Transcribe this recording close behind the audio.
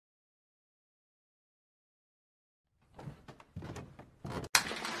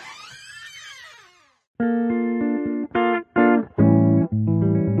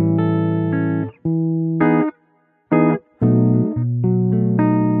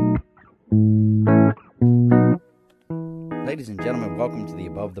Ladies and gentlemen, welcome to the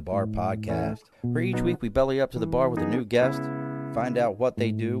Above the Bar podcast, where each week we belly up to the bar with a new guest, find out what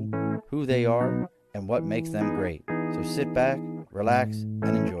they do, who they are, and what makes them great. So sit back, relax,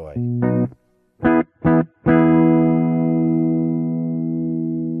 and enjoy.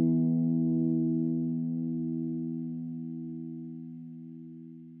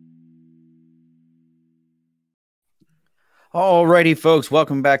 Alrighty, folks,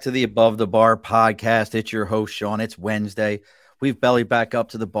 welcome back to the Above the Bar podcast. It's your host, Sean. It's Wednesday. We've bellied back up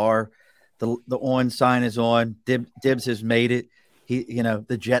to the bar. The on sign is on. Dibs has made it. He,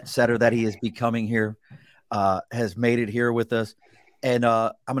 the jet setter that he is becoming here, has made it here with us. And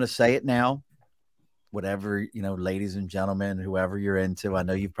I'm going to say it now. Whatever, ladies and gentlemen, whoever you're into, I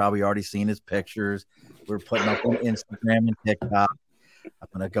know you've probably already seen his pictures. We're putting up on Instagram and TikTok. I'm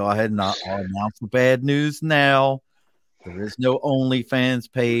going to go ahead and I'll announce the bad news now. There is no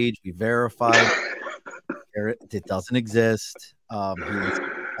OnlyFans page. We verified it doesn't exist. He's a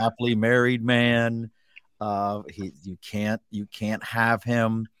happily married man. You can't have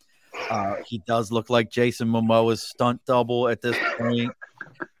him. He does look like Jason Momoa's stunt double at this point.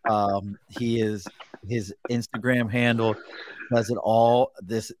 His Instagram handle does it all.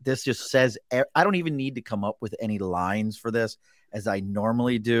 This just says, I don't even need to come up with any lines for this as I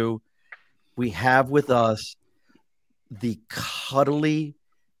normally do. We have with us the cuddly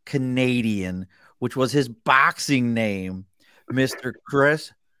Canadian, which was his boxing name, Mr.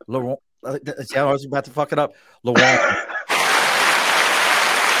 Chris Laurent. I was about to fuck it up. Laurent. I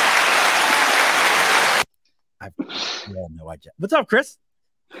have no idea. What's up, Chris?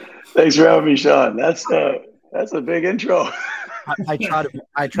 Thanks for having me, Sean. That's a big intro. I try to.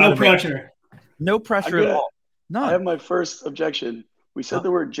 No pressure. No pressure at all. No. I have my first objection. We said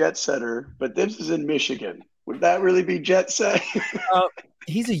the word jet setter, but this is in Michigan. Would that really be jet set?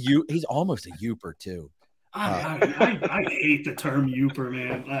 He's almost a youper too. I hate the term youper,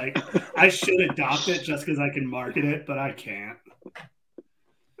 man. Like, I should adopt it just because I can market it, but I can't.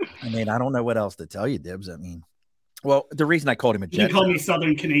 I mean, I don't know what else to tell you, Dibs. I mean, well, the reason I called him a jet You call me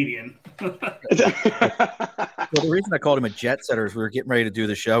Southern Canadian. Well, the reason I called him a jet setter is we were getting ready to do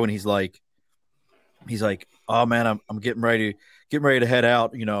the show, and he's like, oh man, I'm getting ready to head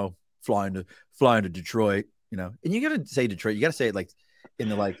out, flying to Detroit, and you gotta say Detroit, you gotta say it like in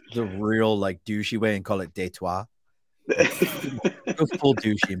the real douchey way and call it Detroit. Go full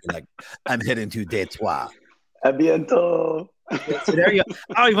douchey and be like, I'm heading to Detroit. A bientôt. So there you go.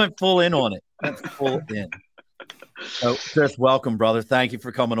 Oh, he went full in on it. That's full in. So Chris, welcome, brother. Thank you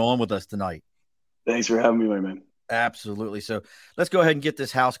for coming on with us tonight. Thanks for having me, my man. Absolutely. So let's go ahead and get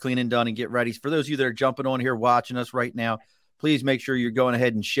this house cleaning done and get ready. For those of you that are jumping on here watching us right now, please make sure you're going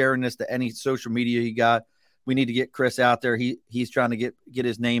ahead and sharing this to any social media you got. We need to get Chris out there. He's trying to get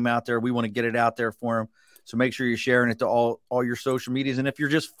his name out there. We want to get it out there for him. So make sure you're sharing it to all your social medias. And if you're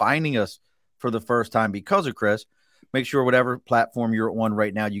just finding us for the first time because of Chris, make sure whatever platform you're on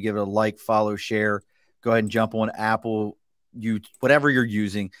right now, you give it a like, follow, share. Go ahead and jump on Apple, whatever you're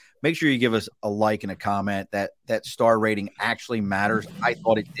using. Make sure you give us a like and a comment. That star rating actually matters. I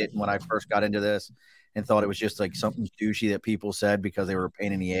thought it didn't when I first got into this and thought it was just like something douchey that people said because they were a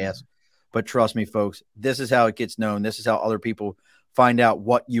pain in the ass. But trust me, folks, this is how it gets known. This is how other people find out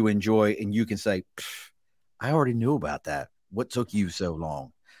what you enjoy. And you can say, I already knew about that. What took you so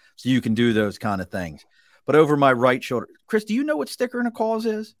long? So you can do those kind of things. But over my right shoulder, Chris, do you know what sticker and a cause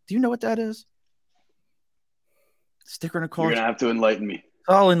is? Do you know what that is? Sticker and a cause? You're going to have to enlighten me.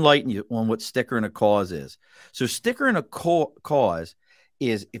 I'll enlighten you on what sticker and a cause is. So sticker and a cause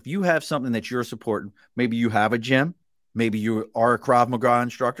is if you have something that you're supporting, maybe you have a gym, maybe you are a Krav Maga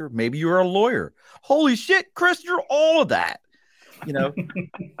instructor, maybe you're a lawyer. Holy shit, Chris, you're all of that.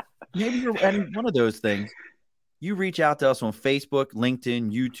 Maybe you're any one of those things. You reach out to us on Facebook,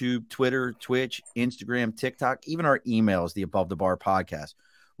 LinkedIn, YouTube, Twitter, Twitch, Instagram, TikTok, even our emails, the Above the Bar podcast.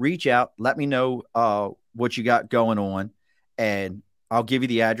 Reach out, let me know what you got going on, and I'll give you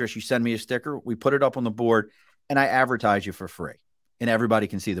the address. You send me a sticker. We put it up on the board, and I advertise you for free, and everybody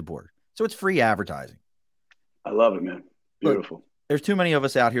can see the board. So it's free advertising. I love it, man. Beautiful. Look, there's too many of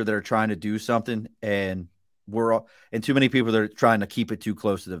us out here that are trying to do something, and and too many people that are trying to keep it too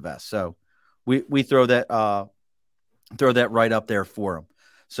close to the vest. So we throw that right up there for them.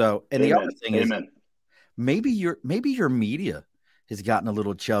 So, and the other thing is, maybe your media has gotten a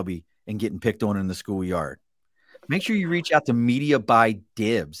little chubby and getting picked on in the schoolyard. Make sure you reach out to Media by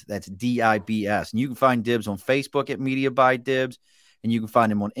Dibs. That's DIBS. And you can find Dibs on Facebook at Media by Dibs. And you can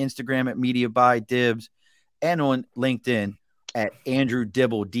find him on Instagram at Media by Dibs. And on LinkedIn at Andrew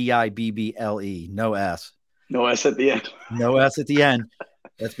Dibble, Dibble. No S. No S at the end. No S at the end.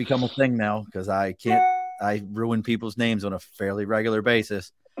 That's become a thing now because I I ruin people's names on a fairly regular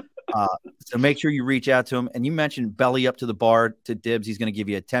basis. So make sure you reach out to him. And you mentioned Belly Up to the Bar to Dibs. He's going to give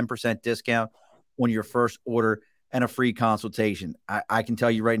you a 10% discount on your first order and a free consultation. I can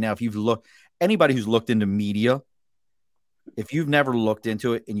tell you right now, if you've looked, anybody who's looked into media, if you've never looked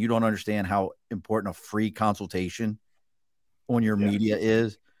into it and you don't understand how important a free consultation on your media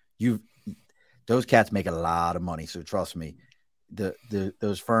is, those cats make a lot of money. So trust me,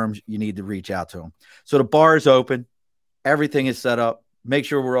 those firms, you need to reach out to them. So the bar is open. Everything is set up. Make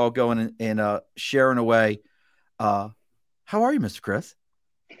sure we're all going and sharing away. How are you, Mr. Chris?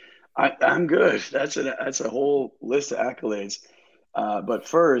 I'm good. That's a whole list of accolades. But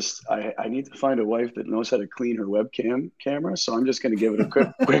first, I need to find a wife that knows how to clean her webcam camera. So I'm just going to give it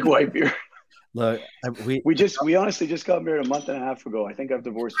a quick wipe here. Look, we honestly just got married a month and a half ago. I think I've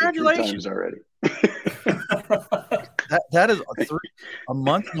divorced her 3 times already. that is a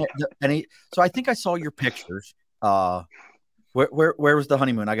month. So I think I saw your pictures. Where was the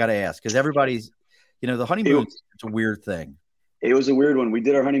honeymoon? I got to ask, because everybody's, the honeymoon is a weird thing. It was a weird one. We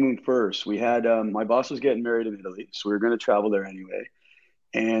did our honeymoon first. We had my boss was getting married in Italy, so we were going to travel there anyway.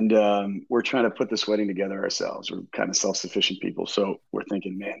 And we're trying to put this wedding together ourselves. We're kind of self-sufficient people, so we're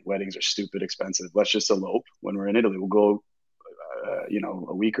thinking, man, weddings are stupid expensive. Let's just elope when we're in Italy. We'll go,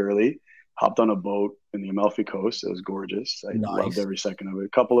 a week early. Hopped on a boat in the Amalfi Coast. It was gorgeous. I loved every second of it. A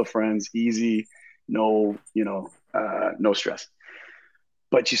couple of friends, easy, no stress.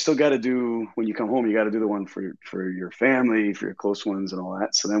 But you still got to do, when you come home, you got to do the one for your family, for your close ones and all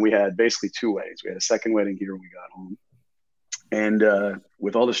that. So then we had basically 2 weddings. We had a second wedding here when we got home. And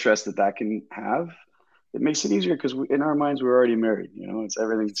with all the stress that can have, it makes it easier because in our minds, we're already married. It's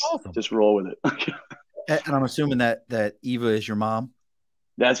everything's awesome. Just roll with it. And I'm assuming that Eva is your mom?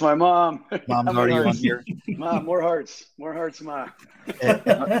 That's my mom. Mom's already on here. Mom, more hearts, Mom.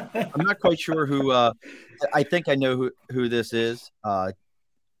 I'm not quite sure who. I think I know who this is. I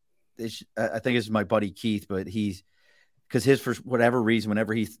think it's my buddy Keith, but because his, for whatever reason,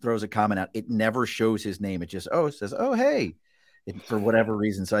 whenever he throws a comment out, it never shows his name. It just says, "Oh, hey," for whatever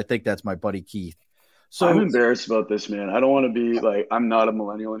reason. So I think that's my buddy Keith. So I'm embarrassed about this, man. I don't want to be like, I'm not a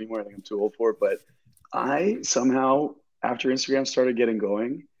millennial anymore. I think I'm too old for it. But I somehow, after Instagram started getting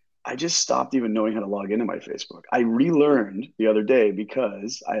going, I just stopped even knowing how to log into my Facebook. I relearned the other day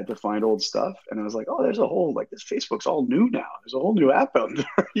because I had to find old stuff. And I was like, oh, there's a whole, this Facebook's all new now. There's a whole new app out there.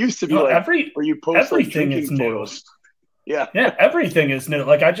 It used to be where you post everything is photos. New. Yeah, everything is new.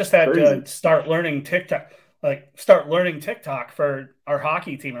 I just had to start learning TikTok. For our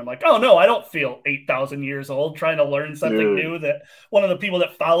hockey team. I'm like, oh no, I don't feel 8,000 years old trying to learn something new that one of the people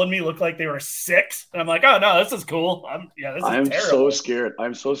that followed me looked like they were 6. And I'm like, oh no, this is cool. I'm terrible. So scared.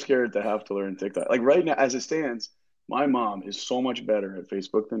 I'm so scared to have to learn TikTok. Right now, as it stands, my mom is so much better at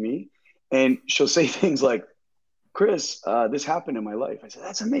Facebook than me. And she'll say things like, Chris, this happened in my life. I said,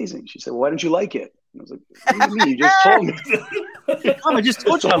 that's amazing. She said, well, why didn't you like it? And I was like, what do you mean? You just told me. Mom, I just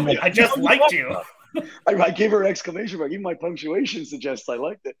told you. I just liked you. I gave her an exclamation mark. Even my punctuation suggests I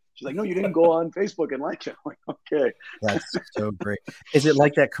liked it. She's like, no, you didn't go on Facebook and like it. I'm like, okay. That's so great. Is it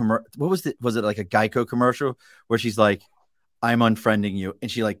like that commercial? What was it? Was it like a Geico commercial where she's like, I'm unfriending you.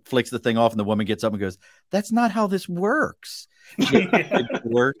 And she flicks the thing off and the woman gets up and goes, that's not how this works. That's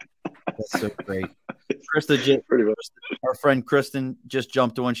so great. Our friend Kristen just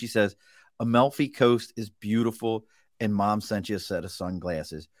jumped on. She says, Amalfi Coast is beautiful and Mom sent you a set of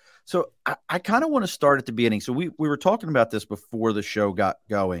sunglasses. So I kind of want to start at the beginning. So we were talking about this before the show got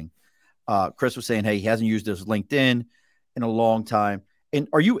going. Chris was saying, hey, he hasn't used his LinkedIn in a long time. And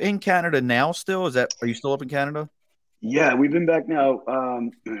are you in Canada now still? Are you still up in Canada? Yeah, we've been back now.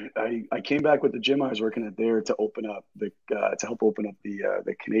 I came back with the gym I was working at there to open up to help open up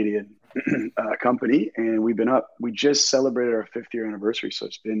the Canadian company. And we've been up. We just celebrated our 5th year anniversary. So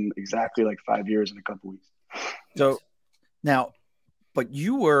it's been exactly 5 years in a couple weeks. So now, but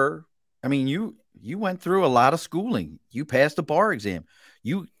you went through a lot of schooling. You passed the bar exam.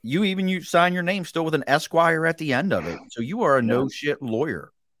 You signed your name still with an Esquire at the end of it. So you are a no shit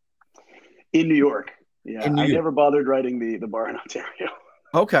lawyer. In New York. Yeah. I never bothered writing the bar in Ontario.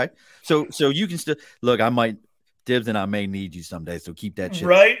 Okay. So you can still look, Dibs and I may need you someday. So keep that shit.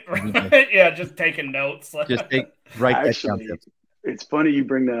 Right. Yeah. Just taking notes. Write that down. It's funny you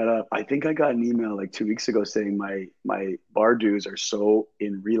bring that up. I think I got an email 2 weeks ago saying my bar dues are so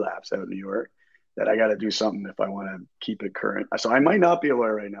in relapse out in New York that I got to do something if I want to keep it current. So I might not be a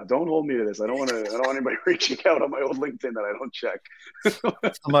lawyer right now. Don't hold me to this. I don't want anybody reaching out on my old LinkedIn that I don't check.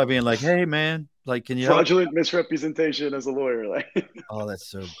 Somebody being like, "Hey, man, can you fraudulent misrepresentation as a lawyer?" Oh, that's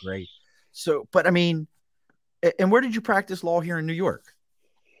so great. So, but I mean, and where did you practice law here in New York?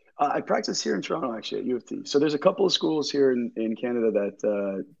 I practice here in Toronto, actually, at U of T. So there's a couple of schools here in Canada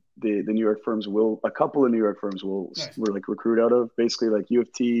that the New York firms a couple of New York firms Nice. were like recruit out of. Basically, like U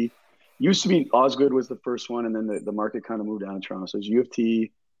of T used to be Osgood was the first one, and then the market kind of moved down to Toronto. So it's U of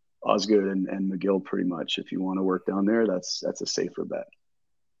T, Osgood, and McGill pretty much. If you want to work down there, that's a safer bet.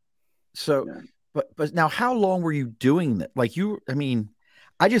 So, yeah. But now, how long were you doing that? Like I mean,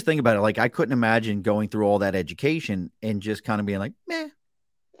 I just think about it. Like I couldn't imagine going through all that education and just kind of being like, meh.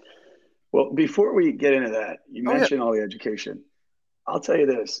 Well, before we get into that, you mentioned all the education. I'll tell you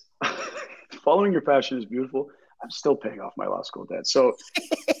this: following your passion is beautiful. I'm still paying off my law school debt. So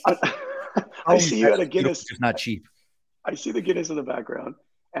I see you at a Guinness. It's not cheap. I see the Guinness in the background,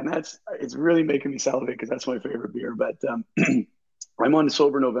 and it's really making me salivate because that's my favorite beer. But I'm on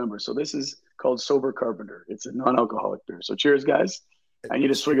Sober November, so this is called Sober Carpenter. It's a non-alcoholic beer. So cheers, guys. I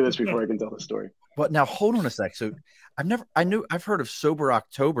need a swig of this before I can tell the story. But now hold on a sec. So I've heard of Sober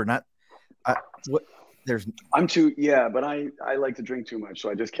October, not what there's. I'm too, but I like to drink too much,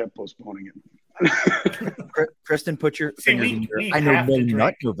 so I just kept postponing it. Kristen, put your fingers in your. I know no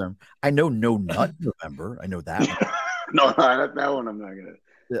nut November. I know no nut November. I know that one. No, that one I'm not gonna.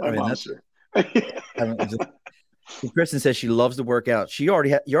 Kristen says she loves to work out. You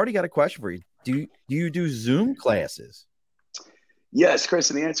already got a question for you. Do you do Zoom classes? Yes,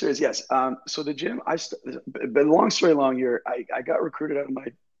 Kristen. The answer is yes. So the gym, but long story long here, I got recruited out of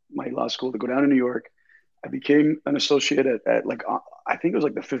my law school to go down to New York. I became an associate at like I think it was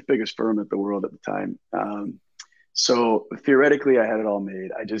like the 5th biggest firm in the world at the time. So theoretically, I had it all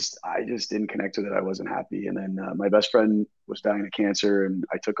made. I just didn't connect with it. I wasn't happy. And then my best friend was dying of cancer, and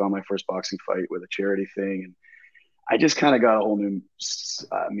I took on my first boxing fight with a charity thing, and I just kind of got a whole new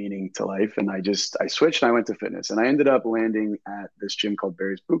meaning to life. And I switched and I went to fitness, and I ended up landing at this gym called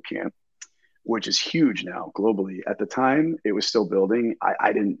Barry's Boot Camp, which is huge now globally. At the time, it was still building.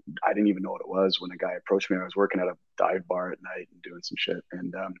 I didn't even know what it was when a guy approached me. I was working at a dive bar at night and doing some shit.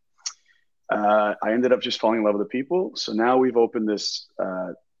 And I ended up just falling in love with the people. So now we've opened this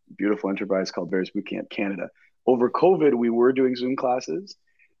beautiful enterprise called Barry's Boot Camp Canada. Over COVID, we were doing Zoom classes.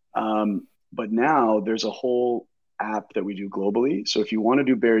 But now there's a whole app that we do globally. So if you want to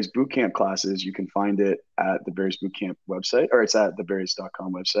do Barry's Boot Camp classes, you can find it at the Barry's Boot Camp website, or it's at the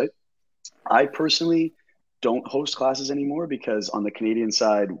Barry's.com website. I personally don't host classes anymore because on the Canadian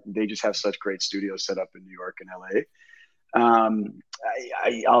side, they just have such great studios set up in New York and LA.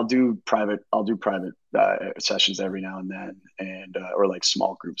 I'll do private sessions every now and then, and or like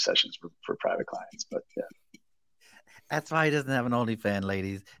small group sessions for private clients. But yeah. That's why he doesn't have an OnlyFans,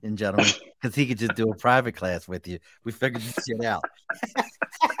 ladies and gentlemen, because he could just do a private class with you. We figured this shit out.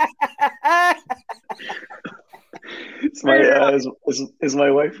 Is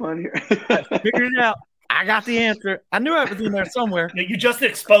my wife on here? Figured it out. I got the answer. I knew it was in there somewhere. You just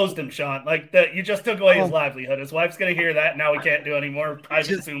exposed him, Sean. Like that, you just took away his livelihood. His wife's gonna hear that. Now we can't do any more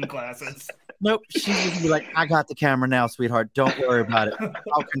private Zoom classes. Nope. She's gonna be like, "I got the camera now, sweetheart. Don't worry about it.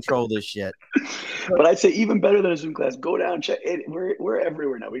 I'll control this shit." But I'd say even better than a Zoom class. Go down, check it. We're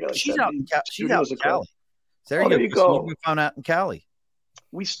everywhere now. We got. Like she's out in Cali. There you go. We found out in Cali.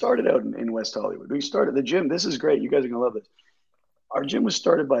 We started out in West Hollywood. We started the gym. This is great. You guys are gonna love this. Our gym was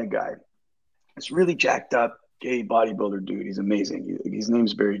started by a guy. It's really jacked up, gay bodybuilder dude. He's amazing. His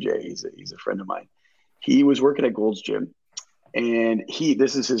name's Barry J. He's a friend of mine. He was working at Gold's Gym, and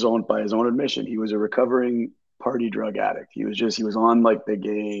this is by his own admission. He was a recovering party drug addict. He was on like the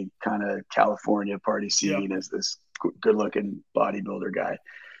gay kind of California party scene as this good looking bodybuilder guy.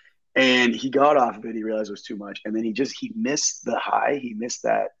 And he got off of it. He realized it was too much. And then he missed the high. He missed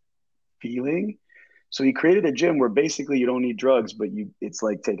that feeling. So he created a gym where basically you don't need drugs, but it's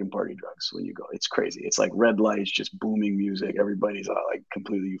like taking party drugs when you go. It's crazy. It's like red lights, just booming music. Everybody's like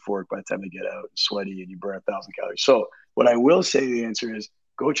completely euphoric by the time they get out, sweaty, and you burn 1,000 calories. So what I will say, the answer is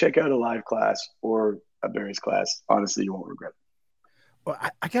go check out a live class or a Barry's class. Honestly, you won't regret it. Well,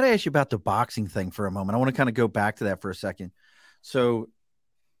 I got to ask you about the boxing thing for a moment. I want to kind of go back to that for a second. So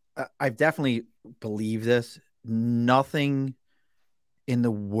I definitely believe this. Nothing in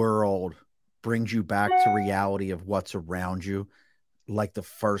the world brings you back to reality of what's around you like the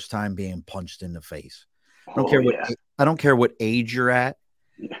first time being punched in the face. I don't care what age you're at.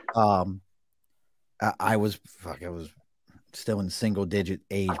 Yeah. I was still in single digit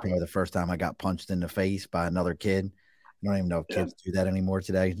age probably the first time I got punched in the face by another kid. I don't even know if kids do that anymore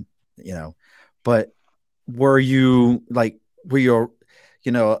today, but were you a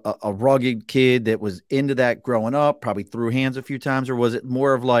rugged kid that was into that growing up, probably threw hands a few times, or was it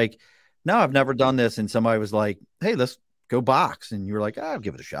more of like, no, I've never done this, and somebody was like, hey, let's go box, and you were like, I'll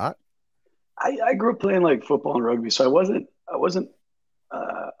give it a shot? I grew up playing like football and rugby, so I wasn't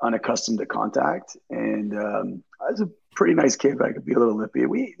unaccustomed to contact. And I was a pretty nice kid, but I could be a little lippy.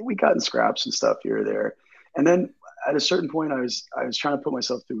 We got in scraps and stuff here or there. And then at a certain point, I was trying to put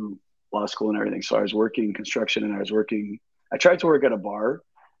myself through law school and everything. So I was working construction, and I tried to work at a bar,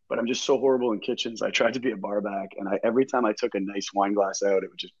 but I'm just so horrible in kitchens. I tried to be a bar back, and every time I took a nice wine glass out, it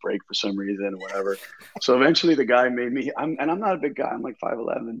would just break for some reason or whatever. So eventually the guy made me, I'm not a big guy. I'm like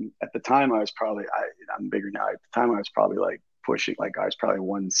 5'11". At the time I was probably, I'm bigger now. At the time I was probably like pushing, like I was probably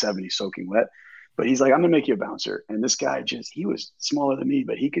 170 soaking wet. But he's like, I'm going to make you a bouncer. And this guy he was smaller than me,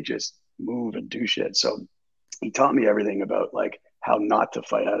 but he could just move and do shit. So he taught me everything about like how not to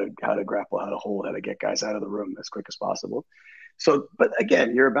fight, how to grapple, how to hold, how to get guys out of the room as quick as possible. So, but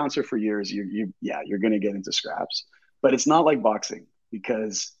again, you're a bouncer for years. You're going to get into scraps, but it's not like boxing,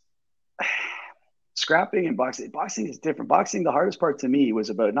 because scrapping and boxing is different. Boxing, the hardest part to me was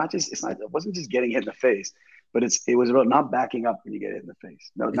about it wasn't just getting hit in the face, but it was about not backing up when you get hit in the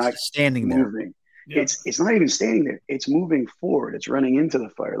face. No, not standing moving. there. Yep. It's not even standing there. It's moving forward. It's running into the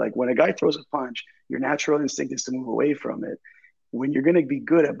fire. Like when a guy throws a punch, your natural instinct is to move away from it. When you're going to be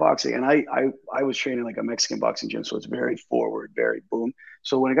good at boxing, and I was training like a Mexican boxing gym, so it's very forward, very boom.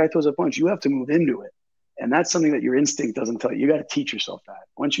 So when a guy throws a punch, you have to move into it. And that's something that your instinct doesn't tell you. You got to teach yourself that.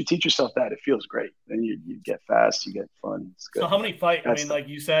 Once you teach yourself that, it feels great. Then you get fast, you get fun. It's good. So how many fights? I mean, like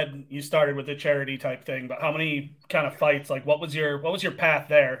you said, you started with a charity type thing, but how many kind of fights? Like, what was your path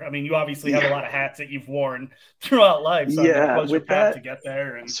there? I mean, you obviously have a lot of hats that you've worn throughout life. So what was your path to get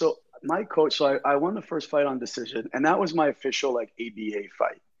there? And so my coach, I won the first fight on decision, and that was my official like ABA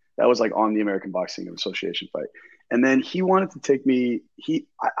fight. That was like on the American Boxing Association fight. And then he wanted to take me.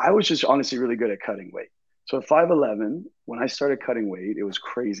 I was just honestly really good at cutting weight. So at 5'11", when I started cutting weight, it was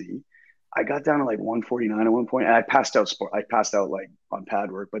crazy. I got down to like 149 at one point, and I passed out like on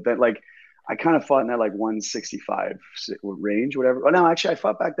pad work. But then like I kind of fought in that like 165 range, whatever. Oh no, actually I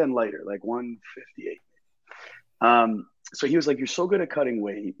fought back then lighter, like 158. So he was like, "You're so good at cutting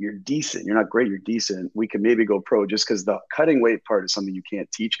weight. You're decent. You're not great. You're decent. We can maybe go pro, just because the cutting weight part is something you can't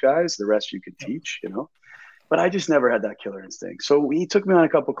teach guys. The rest you can teach, you know." But I just never had that killer instinct. So he took me on a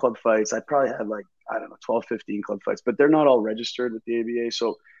couple club fights. I probably had like, I don't know, 12, 15 club fights, but they're not all registered with the ABA.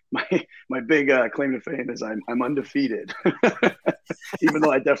 So my big claim to fame is I'm undefeated, even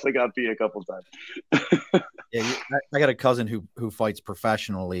though I definitely got beat a couple times. Yeah, I got a cousin who fights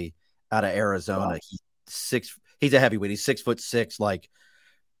professionally out of Arizona. Wow. He's a heavyweight. He's 6'6", like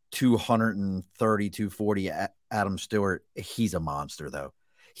 230, 240. Adam Stewart. He's a monster though.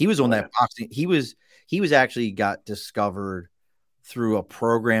 He was on that boxing. He was actually got discovered through a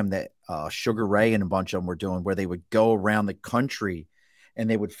program that Sugar Ray and a bunch of them were doing, where they would go around the country and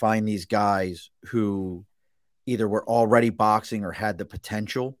they would find these guys who either were already boxing or had the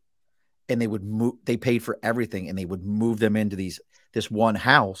potential, and they would move. They paid for everything, and they would move them into this one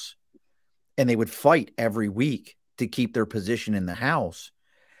house, and they would fight every week to keep their position in the house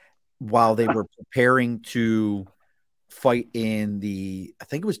while they were preparing to fight in I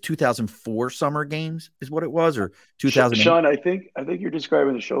think it was 2004 Summer Games is what it was, or 2008. Sean, I think you're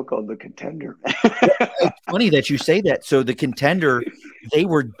describing a show called The Contender. It's funny that you say that. So The Contender, they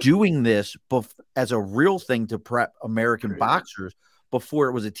were doing this as a real thing to prep American boxers before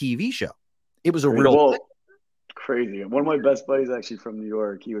it was a TV show. It was a real thing. Crazy. One of my best buddies actually from New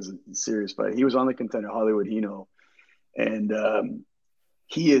York, he was a serious fight. He was on The Contender, Hollywood Hino, and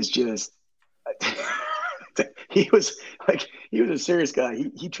he is just he was a serious guy.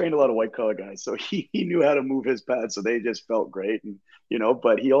 He trained a lot of white collar guys, so he knew how to move his pads, so they just felt great. And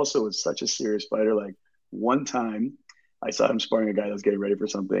but he also was such a serious fighter. Like one time I saw him sparring a guy that was getting ready for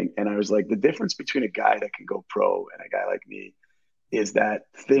something, and I was like, the difference between a guy that can go pro and a guy like me is that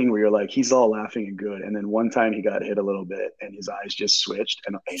thing where you're like, he's all laughing and good, and then one time he got hit a little bit and his eyes just switched,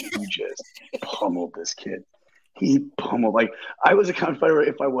 and he just pummeled this kid. He pummeled. Like, I was a kind of fighter.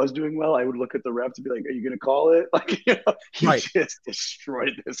 If I was doing well, I would look at the ref to be like, "Are you going to call it?" Like, he just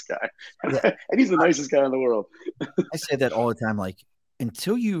destroyed this guy, and he's the nicest guy in the world. I say that all the time. Like,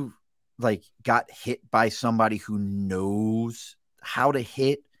 until you like got hit by somebody who knows how to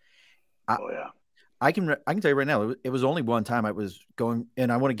hit. I can tell you right now. It was only one time I was going,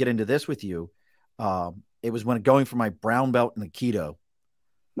 and I want to get into this with you. It was when going for my brown belt in Aikido.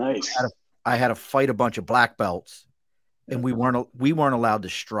 Nice. I had to fight a bunch of black belts, and we weren't allowed to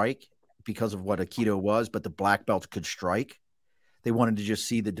strike because of what Aikido was, but the black belts could strike. They wanted to just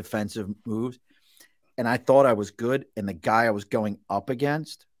see the defensive moves. And I thought I was good. And the guy I was going up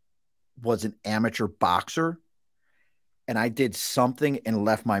against was an amateur boxer. And I did something and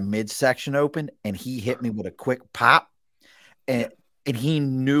left my midsection open, and he hit me with a quick pop. And he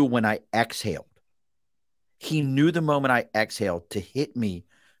knew when I exhaled. He knew the moment I exhaled to hit me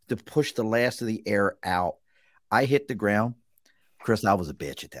to push the last of the air out. I hit the ground. Chris, I was a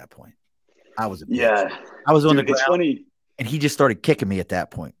bitch at that point. I was a bitch. Yeah. I was on the ground. It's funny. And he just started kicking me at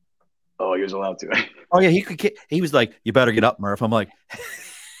that point. Oh, he was allowed to. Oh, yeah, he could kick. He was like, you better get up, Murph. I'm like,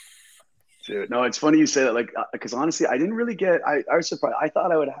 dude, no, it's funny you say that. Like, because honestly, I didn't really get. I was surprised. I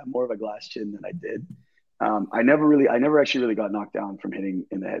thought I would have more of a glass chin than I did. I never actually really got knocked down from hitting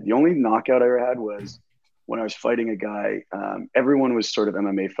in the head. The only knockout I ever had was when I was fighting a guy. Everyone was sort of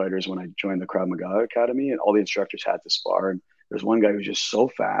MMA fighters when I joined the Krav Maga Academy, and all the instructors had to spar. And there's one guy who was just so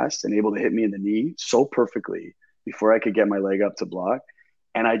fast and able to hit me in the knee so perfectly before I could get my leg up to block.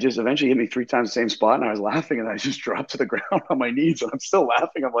 And I just eventually hit me 3 times the same spot, and I was laughing, and I just dropped to the ground on my knees, and I'm still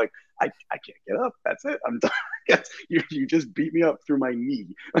laughing. I'm like, I can't get up. That's it. I'm done. You just beat me up through my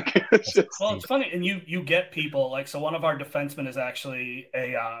knee. Well, it's funny, and you get people like, so one of our defensemen is actually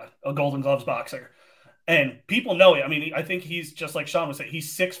a Golden Gloves boxer, and people know it. I mean, I think he's just like Sean was saying,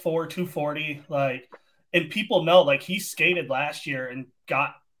 he's 6'4", 240, like, and people know, like, he skated last year and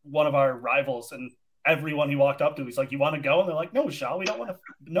got one of our rivals, and everyone he walked up to, he's like, you want to go? And they're like, no, Sean, we don't want to.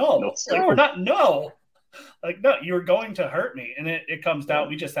 No, like, we're not. No, like, no, you're going to hurt me. And it comes down.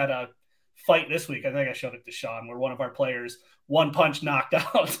 We just had a fight this week. I think I showed it to Sean, where one of our players, one punch knocked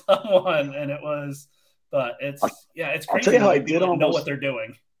out someone, and it was. But it's crazy. I'll tell you how I did almost know what they're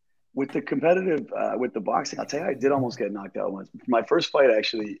doing with the competitive with the boxing. I'll tell you how I did almost get knocked out once. My first fight,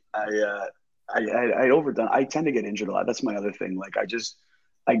 actually, I overdone. I tend to get injured a lot. That's my other thing. Like,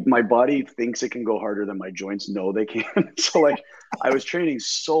 my body thinks it can go harder than my joints know they can. So, like, I was training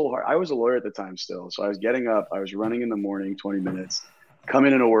so hard. I was a lawyer at the time still. So I was getting up. I was running in the morning, 20 minutes,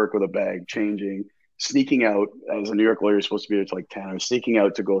 coming into work with a bag, changing, sneaking out. As a New York lawyer, you're supposed to be there till like 10. I was sneaking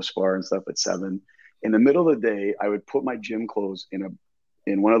out to go spar and stuff at 7. In the middle of the day, I would put my gym clothes in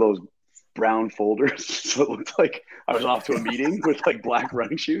one of those brown folders. So it looked like I was off to a meeting with like black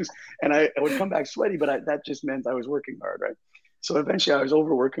running shoes. And I would come back sweaty, but that just meant I was working hard, right? So eventually I was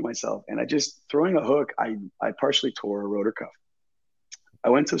overworking myself, and throwing a hook, I partially tore a rotor cuff. I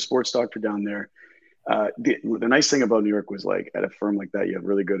went to a sports doctor down there. The nice thing about New York was, like, at a firm like that, you have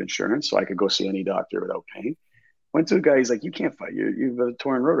really good insurance, so I could go see any doctor without paying. Went to a guy, he's like, you can't fight. You've a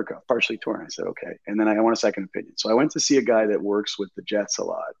torn rotor cuff, partially torn. I said, okay. And then I want a second opinion. So I went to see a guy that works with the Jets a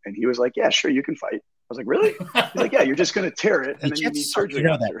lot, and he was like, yeah, sure, you can fight. I was like, really? He's like, yeah, you're just going to tear it, and then you need surgery. You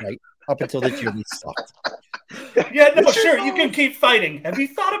know that, right? Up until this year, we sucked. Yeah, no, sure, you can keep fighting. Have you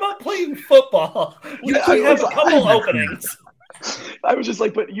thought about playing football? We have a couple openings. I was just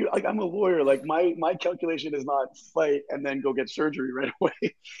like, but I'm a lawyer. Like, my calculation is not fight and then go get surgery right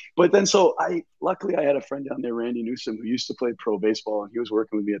away. But then, luckily I had a friend down there, Randy Newsom, who used to play pro baseball, and he was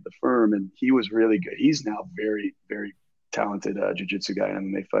working with me at the firm, and he was really good. He's now very, very talented jiu-jitsu guy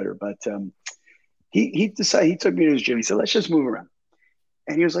and MMA fighter. But he decided, he took me to his gym. He said, let's just move around.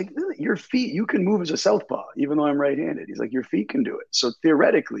 And he was like, your feet, you can move as a southpaw, even though I'm right-handed. He's like, your feet can do it. So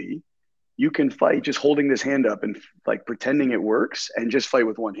theoretically, you can fight just holding this hand up and like pretending it works, and just fight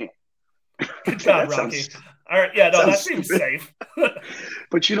with one hand. Good job, Rocky. All right. Yeah, no, that seems safe.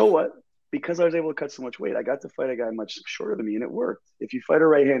 But you know what? Because I was able to cut so much weight, I got to fight a guy much shorter than me, and it worked. If you fight a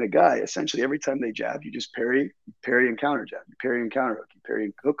right-handed guy, essentially every time they jab, you just parry and counter jab, you parry and counter hook, you parry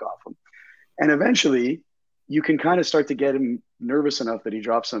and hook off them. And eventually you can kind of start to get him nervous enough that he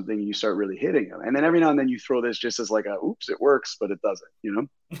drops something and you start really hitting him. And then every now and then you throw this just as like oops, it works, but it doesn't, you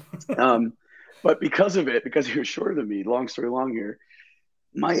know? But because he was shorter than me, long story long here,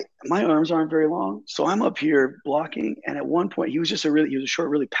 my arms aren't very long. So I'm up here blocking. And at one point he was a short,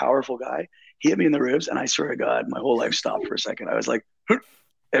 really powerful guy. He hit me in the ribs, and I swear to God, my whole life stopped for a second. I was like,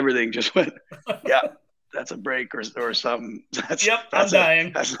 everything just went, yeah, that's a break or something. I'm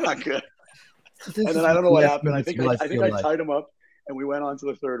dying. That's not good. And then I don't know what happened. I think I tied him up, and we went on to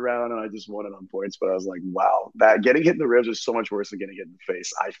the third round, and I just won it on points. But I was like, wow, that getting hit in the ribs is so much worse than getting hit in the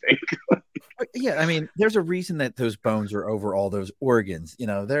face, I think. Yeah, I mean, there's a reason that those bones are over all those organs. You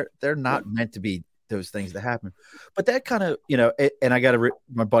know, they're not meant to be those things that happen. But that kind of, you know, and I got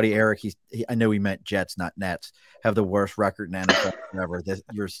my buddy Eric. I know he meant Jets, not Nets. Have the worst record in NFL ever.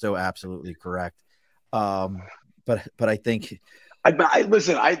 You're so absolutely correct. But I think.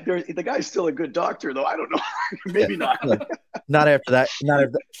 Listen. The guy's still a good doctor, though. I don't know. Maybe not. Not after that.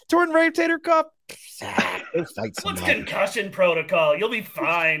 Torn rotator cuff. What's concussion protocol? You'll be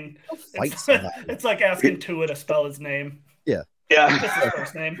fine. It's like asking Tua to spell his name. Yeah. Just his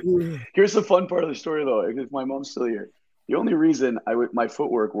first name. Here's the fun part of the story, though. If my mom's still here, the only reason my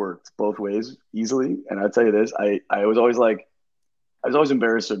footwork worked both ways easily, and I'll tell you this, I was always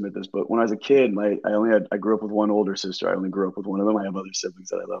embarrassed to admit this, but when I was a kid, I grew up with one older sister. I only grew up with one of them. I have other siblings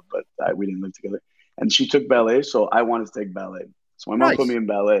that I love, but we didn't live together. And she took ballet, so I wanted to take ballet. So my mom put me in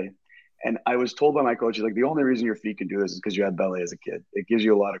ballet. And I was told by my coach, like, the only reason your feet can do this is because you had ballet as a kid. It gives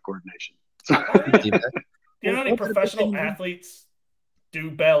you a lot of coordination. Do you know any professional athletes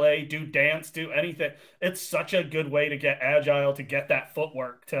do ballet, do dance, do anything? It's such a good way to get agile, to get that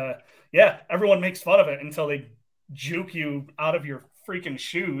footwork. Everyone makes fun of it until they juke you out of your freaking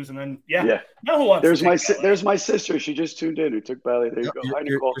shoes, and then no one wants. There's my sister. She just tuned in. Who took ballet? There you go. Hi,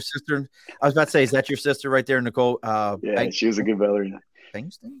 Nicole. Your sister. I was about to say, is that your sister right there, Nicole? She was a good ballerina.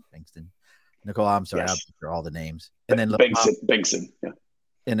 Bankston. Nicole, I'm sorry, yes. I'm sure all the names. And then Bankston. Yeah.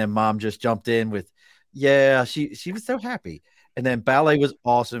 And then mom just jumped in with, she was so happy. And then ballet was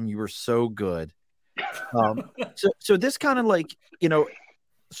awesome. You were so good. So this kind of like,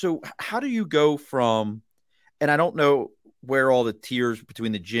 so how do you go from, and I don't know where all the tiers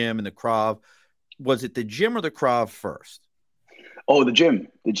between the gym and the Krav, was it the gym or the Krav first? Oh, the gym.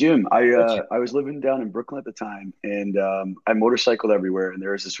 I was living down in Brooklyn at the time, and I motorcycled everywhere. And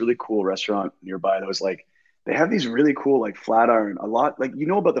there was this really cool restaurant nearby that was like, they have these really cool, like, Flatiron, a lot, like,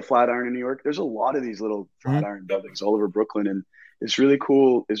 about the Flatiron in New York. There's a lot of these little Flatiron buildings all over Brooklyn. And this really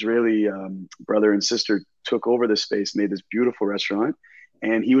cool Israeli brother and sister took over this space, made this beautiful restaurant.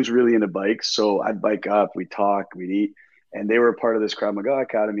 And he was really into bikes. So I'd bike up, we'd talk, we'd eat. And they were a part of this Krav Maga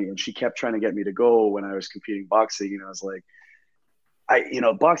Academy. And she kept trying to get me to go when I was competing boxing. And I was like,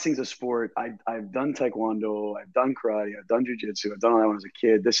 boxing's a sport. I've done Taekwondo, I've done karate, I've done jujitsu, I've done all that when I was a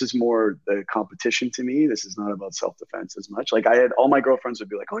kid. This is more the competition to me. This is not about self-defense as much. Like, I had all my girlfriends would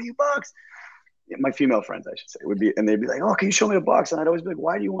be like, "Oh, you box?" My female friends, I should say, would be, and they'd be like, "Oh, can you show me a box?" And I'd always be like,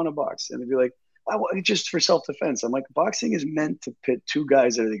 "Why do you want to box?" And they'd be like, "Just for self-defense." I'm like, boxing is meant to pit two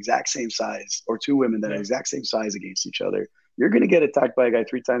guys that are the exact same size, or two women that are the exact same size against each other. You're going to get attacked by a guy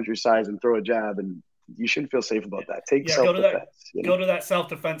 3 times your size and throw a jab, and you shouldn't feel safe about that. Take self-defense. Go to that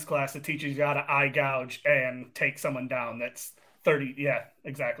self-defense class that teaches you how to eye gouge and take someone down. That's 30. Yeah,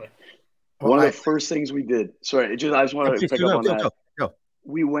 exactly. One of the first things we did. Sorry, I just want to pick up on that. Go.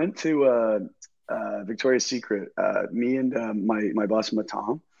 We went to Victoria's Secret, me and my boss,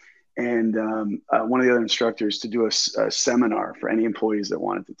 Matam, and one of the other instructors, to do a seminar for any employees that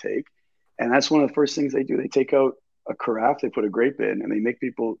wanted to take. And that's one of the first things they do. They take out a carafe, they put a grape in, and they make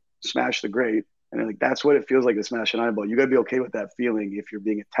people smash the grape. And they're like, that's what it feels like to smash an eyeball. You got to be okay with that feeling. If you're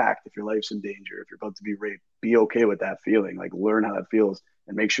being attacked, if your life's in danger, if you're about to be raped, be okay with that feeling. Like, learn how that feels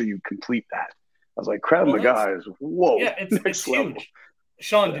and make sure you complete that. I was like, Krav Maga is, whoa. Yeah, it's huge.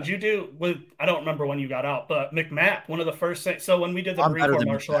 Sean, did you do I don't remember when you got out, but McMap, one of the first things. So when we did the Marine Corps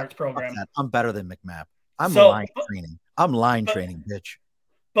martial arts program. I'm better than McMap. I'm line training, bitch.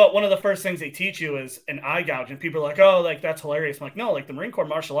 But one of the first things they teach you is an eye gouge. And people are like, oh, like, that's hilarious. I'm like, no, like, the Marine Corps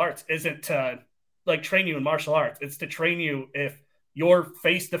martial arts isn't to, like, train you in martial arts. It's to train you if you're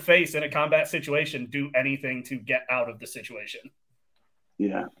face to face in a combat situation, do anything to get out of the situation.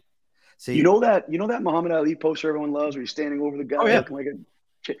 Yeah. See, you know that Muhammad Ali poster everyone loves, where you're standing over the guy looking like a.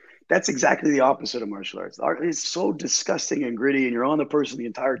 That's exactly the opposite of martial arts. It's so disgusting and gritty, and you're on the person the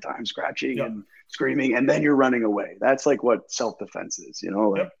entire time, scratching and screaming, and then you're running away. That's like what self-defense is.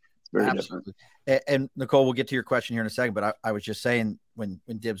 It's very Absolutely. different. And Nicole, we'll get to your question here in a second, but I was just saying, when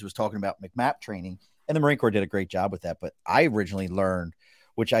Dibbs was talking about McMap training, and the Marine Corps did a great job with that, but I originally learned,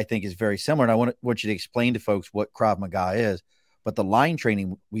 which I think is very similar, and I want you to explain to folks what Krav Maga is, but the line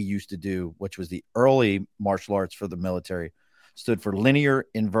training we used to do, which was the early martial arts for the military, stood for linear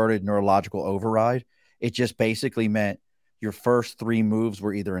inverted neurological override. It just basically meant your first 3 moves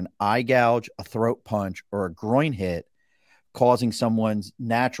were either an eye gouge, a throat punch, or a groin hit, causing someone's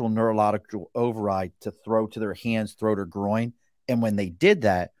natural neurological override to throw to their hands, throat, or groin. And when they did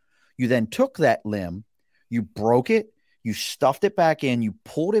that, you then took that limb, you broke it, you stuffed it back in, you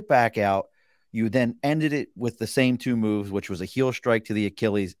pulled it back out, you then ended it with the same 2 moves, which was a heel strike to the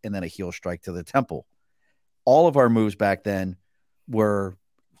Achilles and then a heel strike to the temple. All of our moves back then were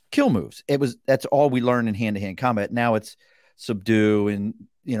kill moves. That's all we learned in hand-to-hand combat. Now it's subdue and,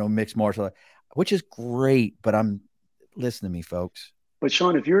 mixed martial art, which is great, but listen to me, folks. But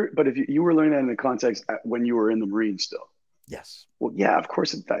Sean, if you were learning that in the context when you were in the Marines still. Yes. Well, yeah, of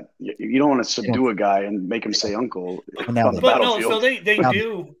course. You don't want to subdue a guy and make him say uncle. So they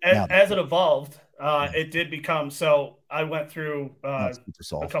do, as it evolved, it did become, so I went through a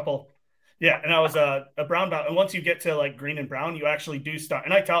couple. Yeah, and I was a brown belt. And once you get to, like, green and brown, you actually do start.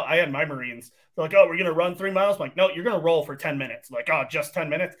 And I had my Marines, they're like, oh, we're going to run 3 miles. I'm like, no, you're going to roll for 10 minutes. I'm like, oh, just 10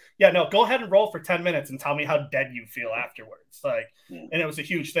 minutes? Yeah, no, go ahead and roll for 10 minutes and tell me how dead you feel afterwards. And it was a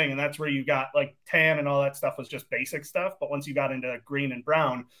huge thing. And that's where you got, like, tan and all that stuff was just basic stuff. But once you got into green and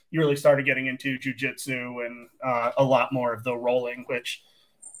brown, you really started getting into jujitsu and a lot more of the rolling, which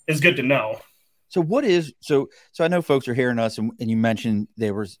is good to know. So what is so I know folks are hearing us, and you mentioned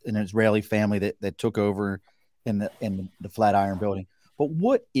there was an Israeli family that took over in the Flatiron building. But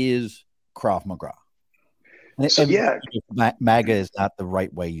what is Krav Maga? So yeah, MAGA is not the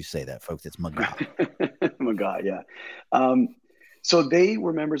right way you say that, folks. It's Maga. Maga, yeah. So they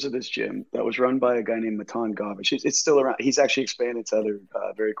were members of this gym that was run by a guy named Matan Govich. It's still around. He's actually expanded to other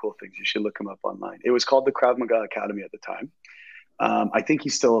very cool things. You should look him up online. It was called the Krav Maga Academy at the time. I think he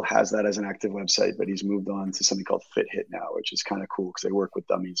still has that as an active website, but he's moved on to something called Fit Hit now, which is kind of cool because they work with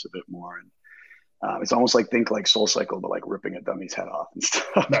dummies a bit more. And it's almost like think like Soul Cycle, but like ripping a dummy's head off and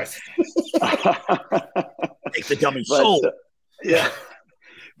stuff. Nice. Take the dummy soul. Yeah.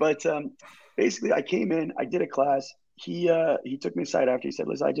 But basically, I came in, I did a class. He took me aside after. He said,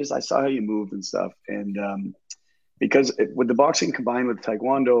 "Listen, I saw how you moved and stuff, and because with the boxing combined with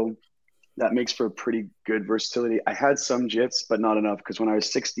Taekwondo, that makes for pretty good versatility. I had some jits, but not enough because when I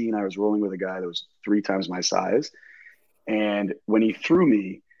was 16, I was rolling with a guy that was 3 times my size, and when he threw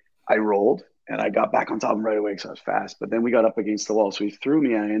me, I rolled and I got back on top of him right away because I was fast. But then we got up against the wall, so he threw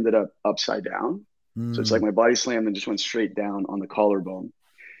me and I ended up upside down. So it's like my body slammed and just went straight down on the collarbone."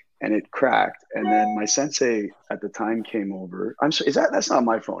 And it cracked. And then my sensei at the time came over. I'm sorry, that's not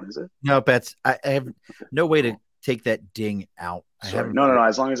my phone, is it? No, Bets. I have no way to take that ding out. Sorry. No.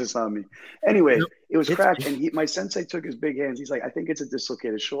 As long as it's not me. Anyway, it was cracked. And my sensei took his big hands. He's like, "I think it's a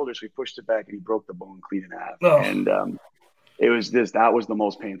dislocated shoulder." So he pushed it back and he broke the bone clean in half. Oh. And that was the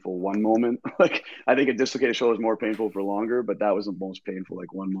most painful one moment. Like, I think a dislocated shoulder is more painful for longer, but that was the most painful,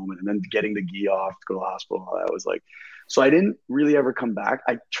 like, one moment. And then getting the gi off to go to the hospital, that was like, so I didn't really ever come back.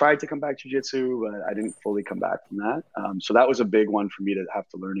 I tried to come back to jiu-jitsu, but I didn't fully come back from that. So that was a big one for me to have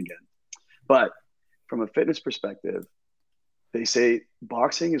to learn again. But from a fitness perspective, they say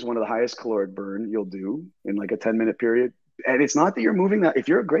boxing is one of the highest caloric burn you'll do in like a 10-minute period. And it's not that you're moving that. If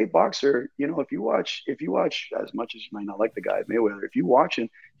you're a great boxer, if you watch as much as you might not like the guy Mayweather, if you watch him,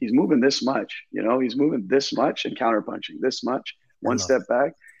 he's moving this much, he's moving this much and counterpunching this much, one step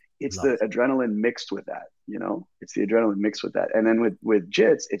back. It's the adrenaline mixed with that, it's the adrenaline mixed with that. And then with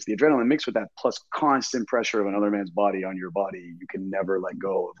jits, it's the adrenaline mixed with that plus constant pressure of another man's body on your body. You can never let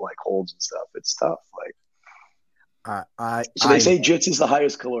go of like holds and stuff. It's tough. Like, they say jits is the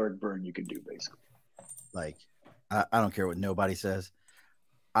highest caloric burn you can do, basically. Like, I don't care what nobody says.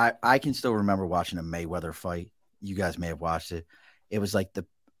 I can still remember watching a Mayweather fight. You guys may have watched it. It was like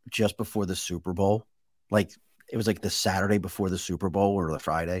just before the Super Bowl. Like, it was like the Saturday before the Super Bowl or the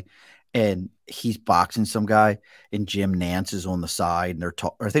Friday. And he's boxing some guy, and Jim Nance is on the side, and or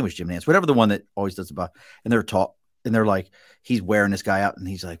I think it was Jim Nance, whatever the one that always does about. And they're like, he's wearing this guy out, and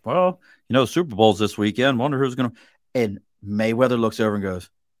he's like, "Well, Super Bowl's this weekend. Wonder who's gonna." And Mayweather looks over and goes,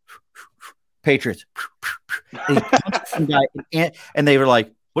 "Patriots." And he punched some guy, and they were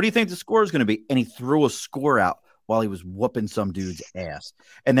like, "What do you think the score is going to be?" And he threw a score out while he was whooping some dude's ass.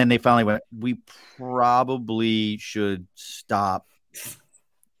 And then they finally went, "We probably should stop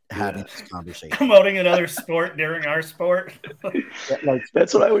having this conversation." Promoting another sport during our sport.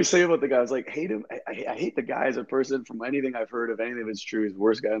 That's what I always say about the guys. Like, hate him. I hate the guy as a person. From anything I've heard of anything that's true, he's the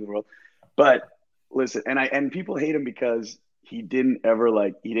worst guy in the world. But listen, and people hate him because he didn't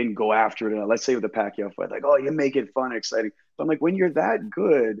go after it. Let's say with the Pacquiao fight, like, "Oh, you make it fun and exciting." But I'm like, when you're that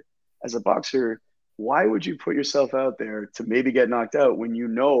good as a boxer, why would you put yourself out there to maybe get knocked out when you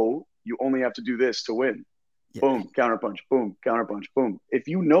only have to do this to win? Yeah. Boom, counterpunch, boom, counterpunch, boom. If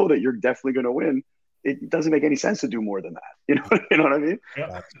you know that you're definitely going to win, it doesn't make any sense to do more than that. You know what I mean?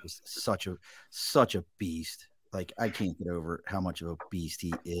 Yeah. Such a beast. Like, I can't get over how much of a beast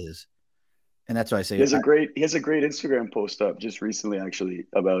he is. And that's why I say he has a great Instagram post up just recently, actually,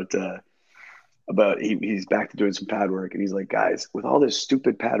 about he's back to doing some pad work, and he's like, "Guys, with all this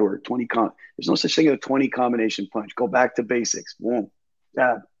stupid pad work, there's no such thing as a 20 combination punch. Go back to basics. Boom,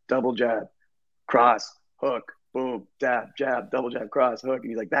 jab, double jab, cross, hook, boom, jab, double jab, cross, hook."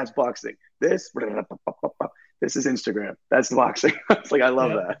 And he's like, "That's boxing. This is Instagram. That's boxing." It's like, I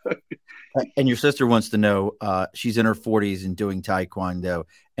love that. And your sister wants to know, she's in her 40s and doing Taekwondo.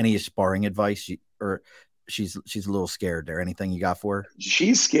 Any sparring advice? She's a little scared there. Anything you got for her?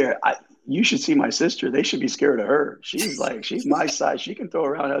 She's scared. You should see my sister. They should be scared of her. She's my size. She can throw a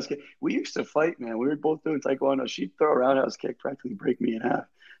roundhouse kick. We used to fight, man. We were both doing Taekwondo. She'd throw a roundhouse kick, practically break me in half.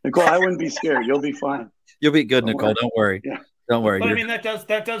 Nicole, I wouldn't be scared. You'll be fine. You'll be good, Nicole. Don't worry. Yeah. Don't worry. But I mean, that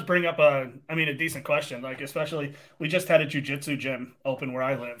does bring up a decent question. Like, especially, we just had a jiu-jitsu gym open where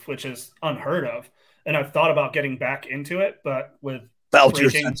I live, which is unheard of. And I've thought about getting back into it, but with Bow to your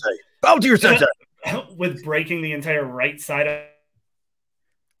sensei. With breaking the entire right side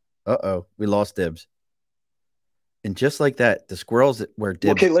of. We lost Dibs. And just like that, the squirrels where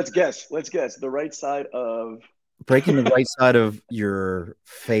Dibs. Okay, let's guess. The right side of breaking the right side of your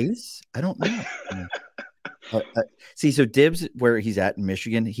face. I don't know. See, so Dibs, where he's at in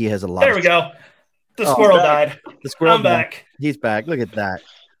Michigan, he has a lot. There we go. The squirrel died. The squirrel. I'm back. He's back. Look at that.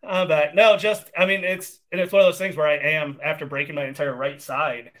 I'm back. No, just I mean, it's one of those things where I am after breaking my entire right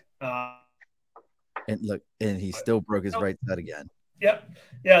side. And look, and he still broke his right side again. Yep.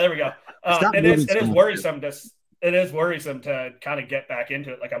 Yeah, there we go. It is worrisome to. It is worrisome to kind of get back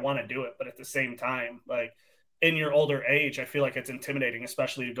into it. Like I want to do it, but at the same time, like in your older age, I feel like it's intimidating,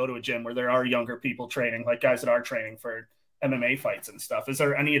 especially to go to a gym where there are younger people training, like guys that are training for MMA fights and stuff. Is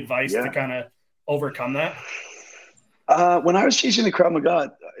there any advice to kind of overcome that? When I was teaching the Krav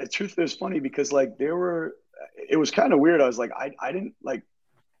Maga, the truth is funny because like it was kind of weird. I was like, I didn't like,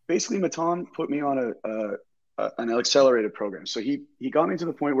 basically Matan put me on an accelerated program. So he got me to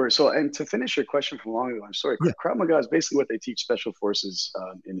the point where, and to finish your question from long ago, I'm sorry, Krav Maga is basically what they teach special forces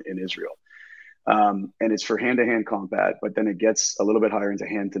in Israel. And it's for hand-to-hand combat, but then it gets a little bit higher into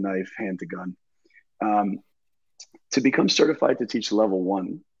hand to knife, hand to gun. To become certified to teach level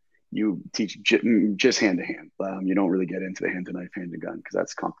 1, you teach just hand to hand. You don't really get into the hand to knife, hand to gun, because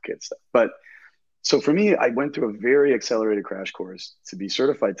that's complicated stuff. But so for me, I went through a very accelerated crash course to be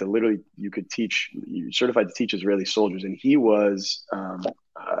certified to literally, you're certified to teach Israeli soldiers. And he was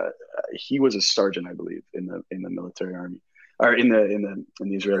a sergeant, I believe, in the military army, or in the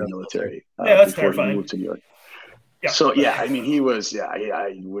Israeli military. Yeah, that's terrifying. He moved to New York. Yeah. So yeah, I mean, he was,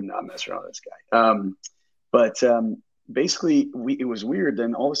 I would not mess around with this guy. Basically, it was weird.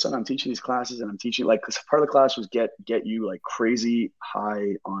 Then all of a sudden, I'm teaching these classes, and I'm teaching because part of the class was get you like crazy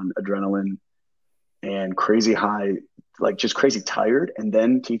high on adrenaline, and crazy high, like just crazy tired, and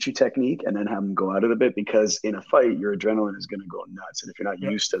then teach you technique, and then have them go out of it a bit, because in a fight, your adrenaline is going to go nuts, and if you're not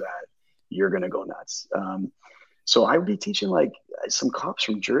used to that, you're going to go nuts. So I would be teaching like some cops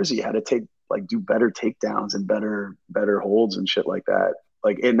from Jersey how to do better takedowns and better holds and shit like that.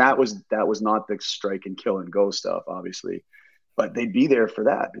 Like, and that was not the strike and kill and go stuff, obviously, but they'd be there for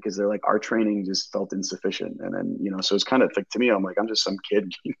that because they're like, our training just felt insufficient. And then, so it's kind of like, to me, I'm like, I'm just some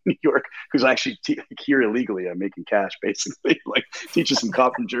kid in New York who's actually here illegally. I'm making cash, basically, like teaching some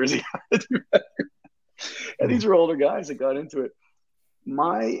cop from Jersey how to do better. And these are older guys that got into it.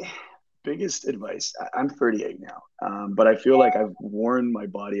 My biggest advice, I'm 38 now, but I feel like I've worn my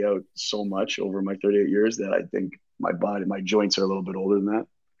body out so much over my 38 years that I think my joints are a little bit older than that.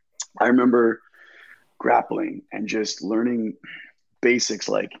 I remember grappling and just learning basics.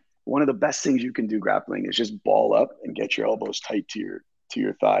 Like, one of the best things you can do grappling is just ball up and get your elbows tight to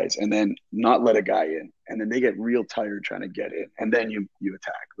your thighs, and then not let a guy in. And then they get real tired trying to get in, and then you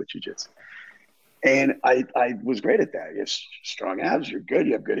attack with jiu-jitsu. And I was great at that. You have strong abs, you're good,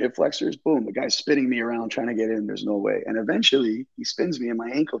 you have good hip flexors, boom, the guy's spinning me around trying to get in, there's no way. And eventually he spins me and my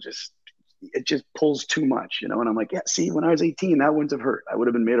ankle just pulls too much, and I'm like, yeah, see, when I was 18, that wouldn't have hurt. I would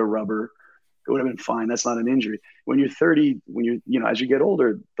have been made of rubber. It would have been fine. That's not an injury. When you're 30, as you get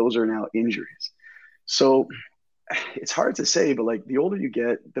older, those are now injuries. So it's hard to say, but like the older you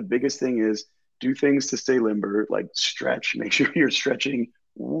get, the biggest thing is do things to stay limber, like stretch, make sure you're stretching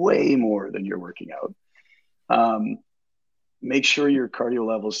way more than you're working out. Make sure your cardio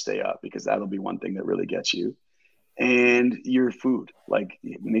levels stay up, because that'll be one thing that really gets you. And your food, like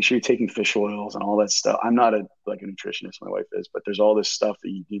make sure you're taking fish oils and all that stuff. I'm not a nutritionist, my wife is, but there's all this stuff that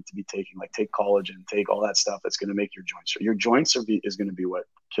you need to be taking, like take collagen, take all that stuff that's going to make your joints. Your joints is going to be what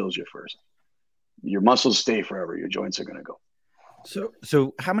kills you first. Your muscles stay forever. Your joints are going to go.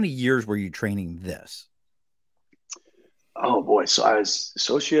 So how many years were you training this? Oh boy. So I was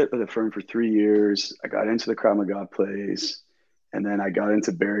associate with a firm for 3 years. I got into the Krav Maga place, and then I got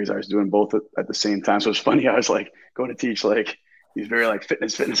into Barry's. I was doing both at the same time. So it's funny. I was like going to teach like these very like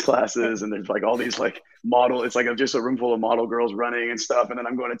fitness classes, and there's like all these like it's like just a room full of model girls running and stuff. And then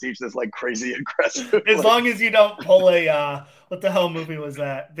I'm going to teach this like crazy aggressive. As long as you don't pull a what the hell movie was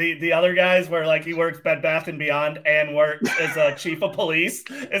that? The other guys where like he works Bed Bath and Beyond and works as a chief of police.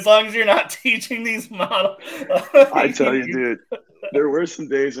 As long as you're not teaching these models. I tell you, dude, there were some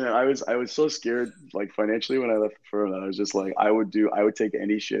days, man, I was so scared, like financially, when I left the firm, that I was just like, I would take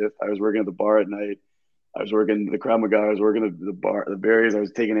any shift. I was working at the bar at night. I was working the Krav Maga. I was working the bar, the Barry's. I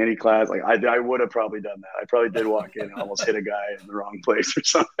was taking any class. Like I would have probably done that. I probably did walk in and almost hit a guy in the wrong place or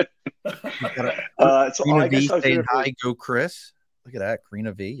something. So I guess I was saying hi, go Chris. Look at that,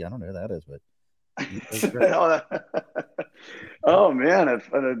 Karina V. I don't know who that is, but oh man, an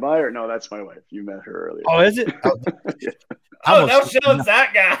admirer. No, that's my wife. You met her earlier. Oh, is it? Yeah. Oh, now Sean's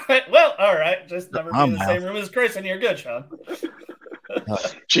that guy. Well, all right. Just never be in the same room as Chris, and you're good, Sean.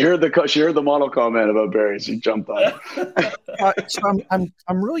 She heard the model comment about Barry. She jumped on it. So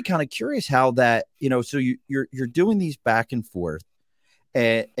I'm really kind of curious how that, so you're doing these back and forth,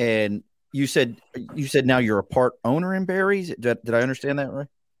 and you said now you're a part owner in Barry's. Did I understand that right?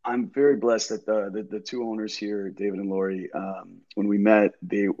 I'm very blessed that the two owners here, David and Lori, when we met,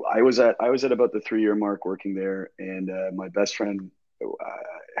 I was at about the 3-year mark working there, and my best friend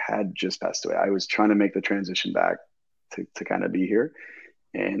had just passed away. I was trying to make the transition back to kind of be here,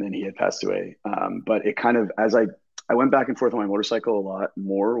 and then he had passed away. But it kind of, as I went back and forth on my motorcycle a lot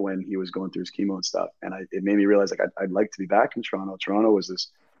more when he was going through his chemo and stuff, and it made me realize like I'd like to be back in Toronto. Toronto was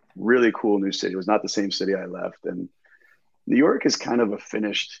this really cool new city. It was not the same city I left, and New York is kind of a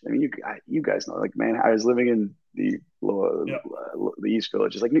finished. I mean, you guys know, like, man, I was living in the East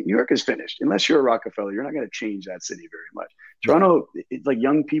Village. It's like New York is finished. Unless you're a Rockefeller, you're not going to change that city very much. Toronto, it's like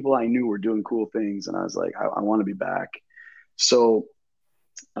young people I knew were doing cool things, and I was like, I want to be back. So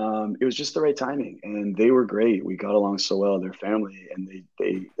it was just the right timing, and they were great. We got along so well, their family, and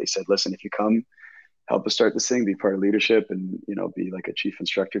they said, listen, if you come help us start this thing, be part of leadership, and be like a chief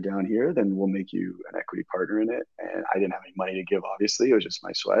instructor down here, then we'll make you an equity partner in it. And I didn't have any money to give, obviously. It was just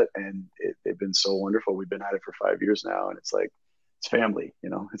my sweat, and they've been so wonderful. We've been at it for 5 years now, and it's like, it's family.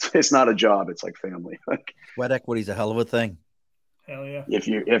 It's not a job, it's like family. Like, sweat equity is a hell of a thing. Hell yeah. If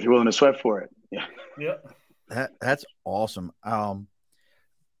you're willing to sweat for it. Yeah. That's awesome.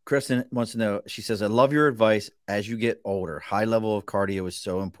 Kristen wants to know, she says, I love your advice as you get older. High level of cardio is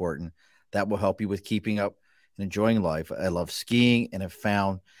so important. That will help you with keeping up and enjoying life. I love skiing and have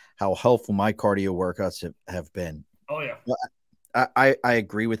found how helpful my cardio workouts have been. Oh, yeah. Well, I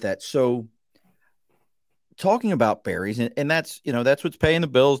agree with that. So talking about Barry's, and that's what's paying the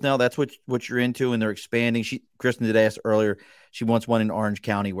bills now. That's what you're into, and they're expanding. Kristen did ask earlier, she wants one in Orange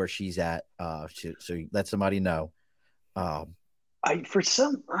County where she's at. So let somebody know. You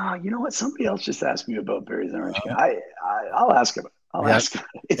know what? Somebody else just asked me about Barry's in Orange County. I'll ask him.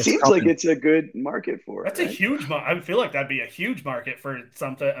 It seems like it's a good market for it. That's a huge market. I feel like that'd be a huge market for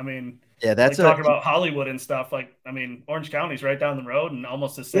something. I mean, yeah, that's like talking about Hollywood and stuff. Like, I mean, Orange County's right down the road and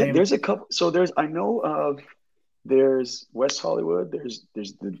almost the same. Yeah, there's a couple. So there's West Hollywood. There's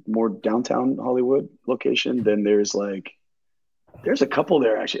the more downtown Hollywood location. Then there's a couple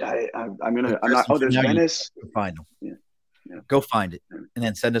there actually. There's Venice. Find them. Yeah. Go find it and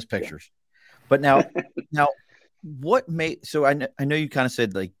then send us pictures. Yeah. But now. What made, so I know you kind of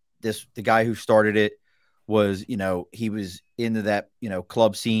said like this, the guy who started it was, he was into that,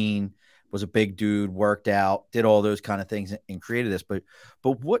 club scene, was a big dude, worked out, did all those kind of things and created this. But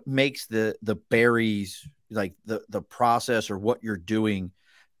what makes the Barry's, like the process or what you're doing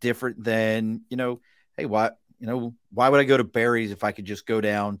different than, hey, why would I go to Barry's if I could just go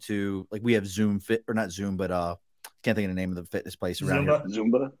down to, like, we have Zoom Fit, or not Zoom, but can't think of the name of the fitness place around here.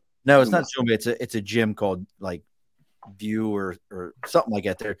 Zumba? No, it's not Zumba. It's a gym called like View or something like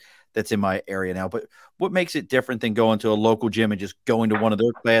that there that's in my area now. But what makes it different than going to a local gym and just going to one of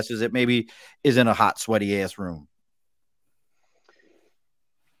their classes that maybe isn't a hot, sweaty ass room?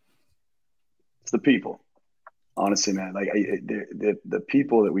 It's the people. Honestly, man, like the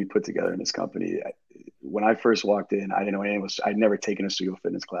people that we put together in this company. When I first walked in, I didn't know anyone. I'd never taken a studio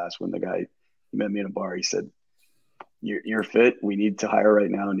fitness class. When the guy met me in a bar, he said, You're fit. We need to hire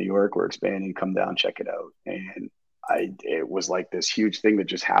right now in New York. We're expanding. Come down, check it out. And it was like this huge thing that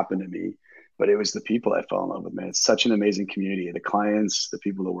just happened to me, but it was the people I fell in love with, man. It's such an amazing community. The clients, the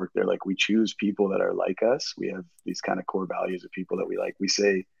people that work there, like, we choose people that are like us. We have these kind of core values of people that we like. We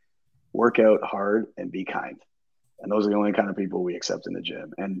say, work out hard and be kind. And those are the only kind of people we accept in the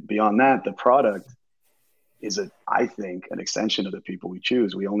gym. And beyond that, the product is, I think, an extension of the people we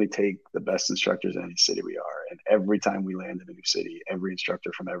choose. We only take the best instructors in any city we are. And every time we land in a new city, every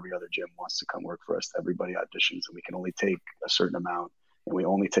instructor from every other gym wants to come work for us. Everybody auditions, and we can only take a certain amount. And we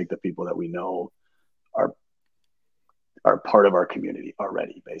only take the people that we know are part of our community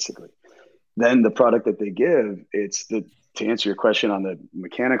already, basically. Then the product that they give, to answer your question on the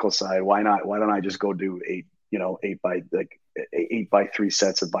mechanical side, why don't I just go do 8 by 3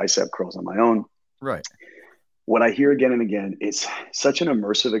 sets of bicep curls on my own? Right. What I hear again and again, it's such an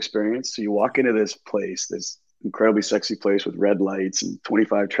immersive experience. So you walk into this place, this incredibly sexy place with red lights and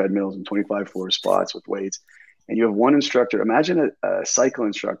 25 treadmills and 25 floor spots with weights. And you have one instructor. Imagine a cycle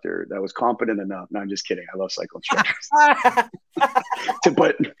instructor that was competent enough. No, I'm just kidding. I love cycle instructors.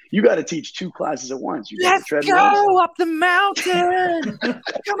 But you got to teach 2 classes at once. Let's go up the mountain.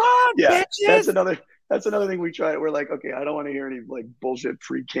 Come on, yeah, bitches. That's another thing we try. We're like, okay, I don't want to hear any like bullshit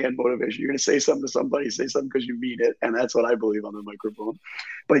pre-canned motivation. You're going to say something to somebody, say something because you mean it. And that's what I believe on the microphone.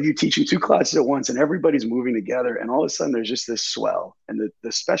 But you teaching two classes at once and everybody's moving together. And all of a sudden there's just this swell. And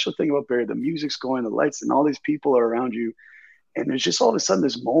the special thing about Barrie, the music's going, the lights, and all these people are around you. And there's just all of a sudden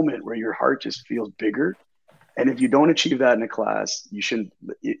this moment where your heart just feels bigger. And if you don't achieve that in a class, you shouldn't,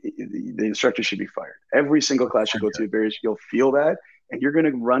 the instructor should be fired. Every single class you go to at Barrie, you'll feel that. And you're going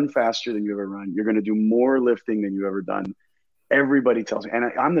to run faster than you ever run. You're going to do more lifting than you've ever done. Everybody tells me.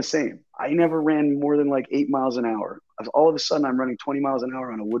 And I'm the same. I never ran more than like 8 miles an hour. All of a sudden, I'm running 20 miles an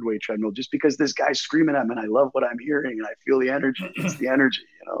hour on a wood weight treadmill just because this guy's screaming at me and I love what I'm hearing and I feel the energy. It's the energy,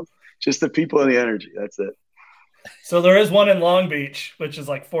 just the people and the energy. That's it. So there is one in Long Beach, which is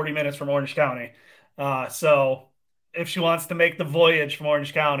like 40 minutes from Orange County. So if she wants to make the voyage from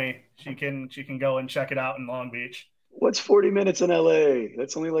Orange County, she can go and check it out in Long Beach. What's 40 minutes in LA?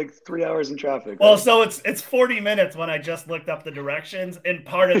 That's only like 3 hours in traffic. Well, right? So it's 40 minutes when I just looked up the directions. And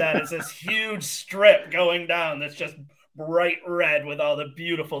part of that is this huge strip going down that's just bright red with all the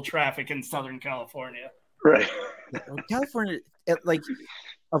beautiful traffic in Southern California. Right. California, like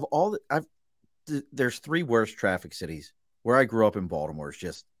of all, there's 3 worst traffic cities. Where I grew up in Baltimore is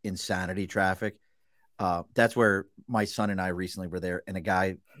just insanity traffic. That's where my son and I recently were there, and a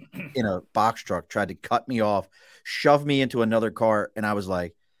guy in a box truck tried to cut me off, shove me into another car, and I was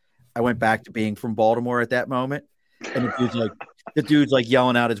like, I went back to being from Baltimore at that moment, and the dude's like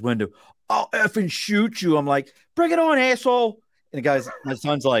yelling out his window, "I'll effing shoot you!" I'm like, "Bring it on, asshole!" And my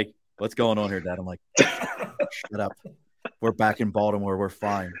son's like, "What's going on here, Dad?" I'm like, "Shut up. We're back in Baltimore. We're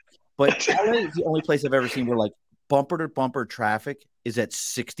fine." But LA is the only place I've ever seen where like bumper to bumper traffic is at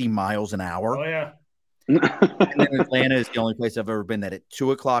 60 miles an hour. Oh yeah. And then Atlanta is the only place I've ever been that at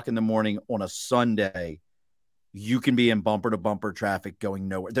 2:00 in the morning on a Sunday, you can be in bumper to bumper traffic going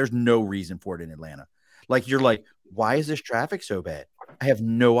nowhere. There's no reason for it in Atlanta. Like you're like, why is this traffic so bad? I have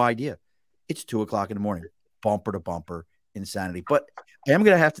no idea. It's 2:00 in the morning, bumper to bumper insanity. But I am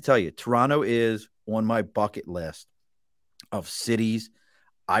going to have to tell you, Toronto is on my bucket list of cities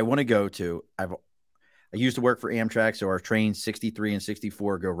I want to go to. I used to work for Amtrak, so our trains 63 and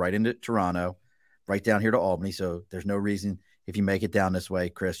 64 go right into Toronto, right down here to Albany. So there's no reason if you make it down this way,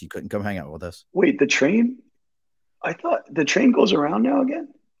 Chris, you couldn't come hang out with us. Wait, the train? I thought the train goes around now again.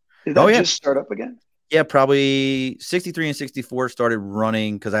 Did that just start up again? Yeah, probably 63 and 64 started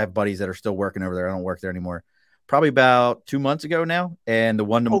running because I have buddies that are still working over there. I don't work there anymore. Probably about 2 months ago now. And the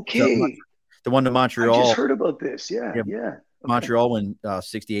one to Montreal. I just heard about this. Yeah. Okay. Montreal when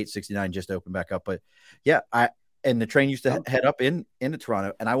 68, 69 just opened back up. But yeah, and the train used to head up into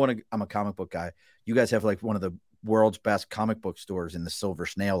Toronto. And I'm a comic book guy. You guys have like one of the world's best comic book stores in the Silver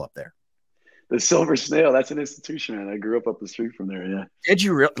Snail up there. The Silver Snail, that's an institution, man. I grew up the street from there, yeah. Did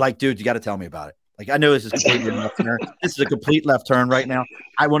you dude, you got to tell me about it. Like, I know this is completely left turn. This is a complete left turn right now.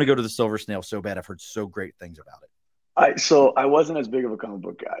 I want to go to the Silver Snail so bad. I've heard so great things about it. So I wasn't as big of a comic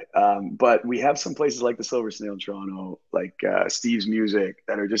book guy, but we have some places like the Silver Snail in Toronto, like Steve's Music,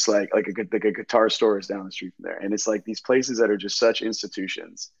 that are just like a guitar store is down the street from there. And it's like these places that are just such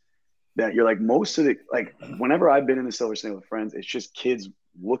institutions that you're like whenever I've been in the Silver Snail with friends, it's just kids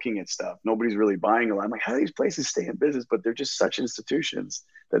looking at stuff. Nobody's really buying a lot. I'm like, how do these places stay in business? But they're just such institutions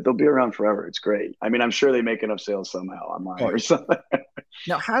that they'll be around forever. It's great. I mean, I'm sure they make enough sales somehow online or something.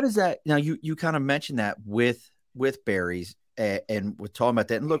 Now, how does that? Now, you kind of mentioned that with Barrie's and we're talking about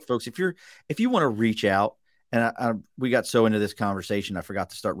that. And look, folks, if you want to reach out, and we got so into this conversation, I forgot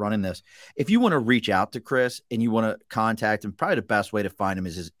to start running this. If you want to reach out to Chris and you want to contact him, probably the best way to find him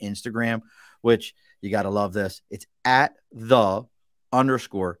is his Instagram, which you got to love this. It's @the_cuddly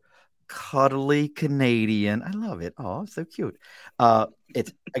Canadian. I love it. Oh, so cute.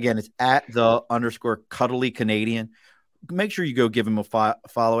 It's @the_cuddly Canadian. Make sure you go give him a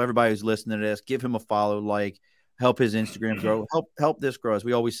follow. Everybody who's listening to this, give him a follow, help his Instagram grow, help this grow. As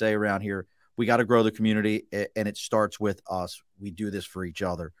we always say around here, we got to grow the community, and it starts with us. We do this for each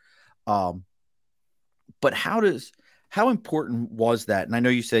other. But how important was that? And I know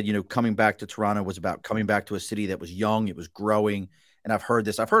you said, coming back to Toronto was about coming back to a city that was young, it was growing. And I've heard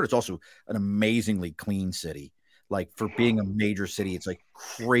it's also an amazingly clean city. Like for being a major city, it's like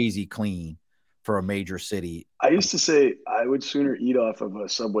crazy clean for a major city. I used to say I would sooner eat off of a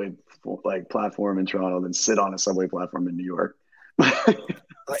subway platform in Toronto than sit on a subway platform in New York.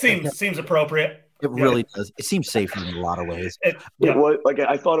 Seems appropriate. It really does. It seems safer in a lot of ways. I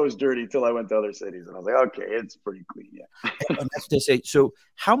thought it was dirty until I went to other cities, and I was like, okay, it's pretty clean, yeah. And that's what they say. So,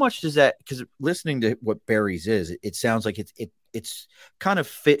 how much does that? Because listening to what Barrie's is, it sounds like it's kind of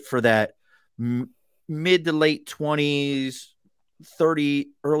fit for that mid to late 20s,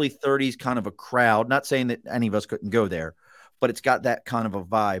 early 30s kind of a crowd. Not saying that any of us couldn't go there, but it's got that kind of a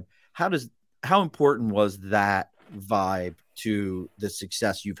vibe. How important was that vibe to the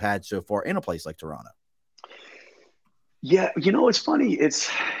success you've had so far in a place like Toronto? Yeah, it's funny. It's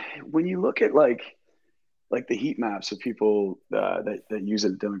when you look at like the heat maps of people that use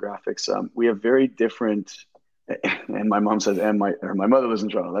it, demographics. We have very different. And my mom says, and my mother lives in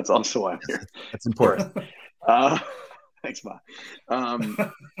Toronto. That's also why I'm here. That's important. Thanks, Ma.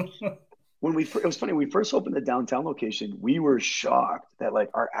 It was funny. When we first opened the downtown location, we were shocked that like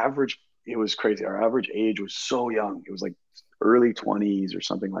it was crazy. Our average age was so young. It was like early 20s or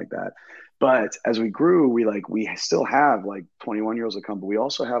something like that. But as we grew, we still have like 21-year-olds that come, but we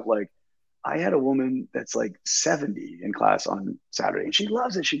also have like, I had a woman that's like 70 in class on Saturday, and she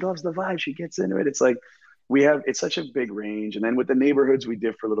loves it. She loves the vibe. She gets into it. It's like it's such a big range. And then with the neighborhoods, we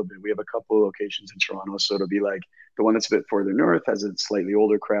differ a little bit. We have a couple of locations in Toronto. So it'll be like the one that's a bit further north has a slightly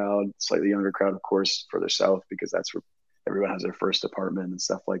older crowd, slightly younger crowd, of course, further south, because that's where everyone has their first apartment and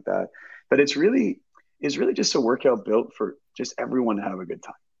stuff like that. But it's really just a workout built for just everyone to have a good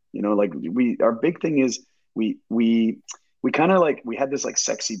time. Like our big thing is we kind of like, we had this like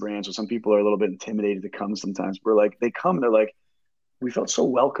sexy brand. So some people are a little bit intimidated to come sometimes. We're like, they come, they're like, we felt so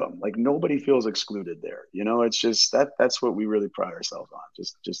welcome. Like nobody feels excluded there. It's just that's what we really pride ourselves on.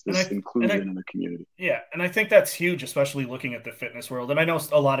 Just this inclusion in the community. Yeah. And I think that's huge, especially looking at the fitness world. And I know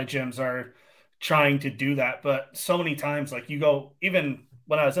a lot of gyms are trying to do that, but so many times, like you go, even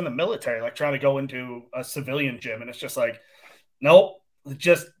when I was in the military, like trying to go into a civilian gym, and it's just like, nope.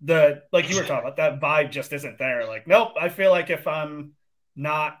 Just like you were talking about, that vibe just isn't there. Like, nope, I feel like if I'm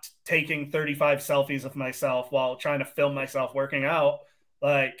not taking 35 selfies of myself while trying to film myself working out,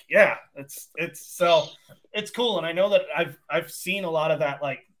 like, yeah, it's cool. And I know that I've seen a lot of that,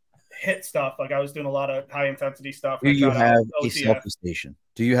 like HIIT stuff. Like I was doing a lot of high intensity stuff. Do you have a selfie station?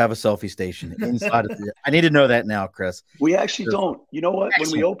 Do you have a selfie station inside of the? I need to know that now, Chris. We actually don't. You know what?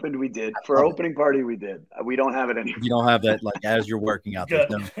 Excellent. When we opened, we did. For our opening party, we did. We don't have it anymore. You don't have that, like, as you're working out. No,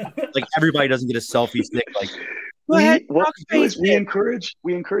 like everybody doesn't get a selfie stick. Like, we encourage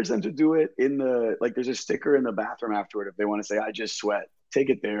them to do it in the, like, there's a sticker in the bathroom afterward if they want to say, I just sweat. Take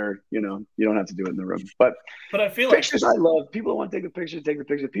it there. You don't have to do it in the room. But I feel pictures, I love. People that want to take the picture, take the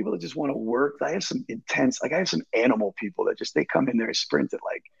picture. People that just want to work. I have some animal people that they come in there and sprint at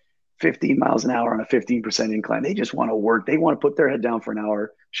like 15 miles an hour on a 15% incline. They just want to work. They want to put their head down for an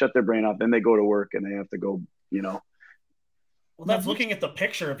hour, shut their brain off. Then they go to work and they have to go, Well, that's looking at the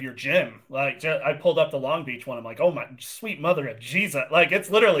picture of your gym. Like I pulled up the Long Beach one. I'm like, oh my sweet mother of Jesus. Like it's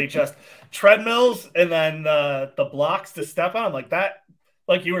literally just treadmills and then the blocks to step on. Like that.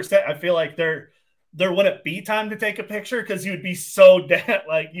 Like you were saying, I feel like there wouldn't be time to take a picture because you'd be so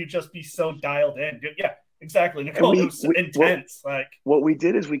you'd just be so dialed in. Yeah, exactly. Nicole, it was intense. What we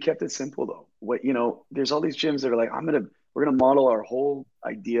did is we kept it simple though. There's all these gyms that are like, we're gonna model our whole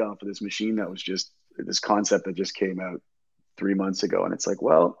idea off of this machine that was just this concept that just came out 3 months ago, and it's like,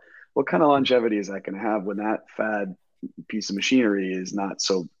 well, what kind of longevity is that going to have when that fad piece of machinery is not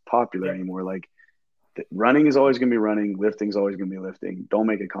so popular anymore? Like, running is always going to be running, lifting is always going to be lifting. Don't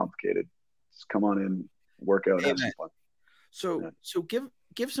make it complicated. Just come on in, work out, have some fun. So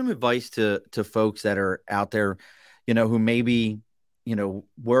give some advice to folks that are out there, who maybe,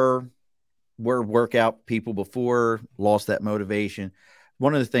 were workout people before, lost that motivation.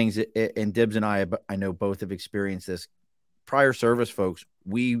 One of the things, and Dibs and I know both have experienced this. Prior service folks,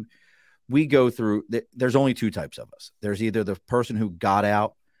 we go through. There's only two types of us. There's either the person who got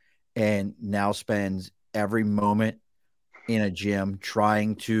out and now spends every moment in a gym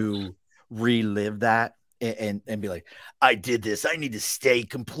trying to relive that and be like, I did this. I need to stay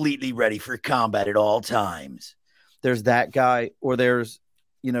completely ready for combat at all times. There's that guy, or there's,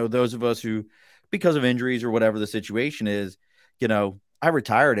 those of us who, because of injuries or whatever the situation is, I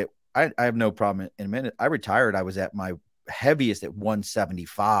retired I have no problem in a minute. I retired. I was at my heaviest at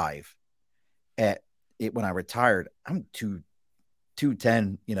 175 at it when I retired. I'm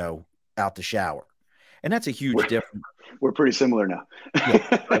 210, out the shower. And that's a huge difference. We're pretty similar now.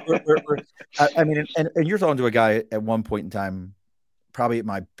 I mean, and you're talking to a guy at one point in time, probably at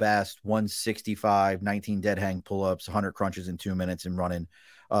my best, 165, 19 dead hang pull-ups, 100 crunches in 2 minutes and running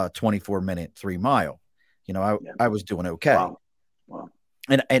 24-minute 3 mile. I was doing okay. Wow.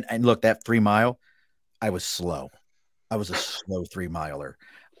 And look, that 3 mile, I was slow. I was a slow 3 miler.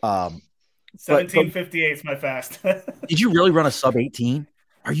 17:58 is my fast. Did you really run a sub 18?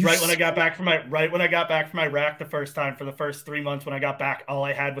 Are you when I got back from my rack the first time, for the first 3 months when I got back, all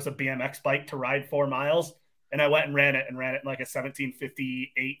I had was a BMX bike to ride 4 miles, and I went and ran it in like a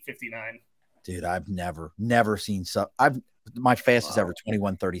 17:58, 59. Dude, I've never seen sub. My fastest ever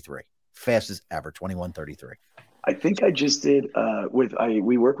 21:33. Fastest ever 21:33. I think I just did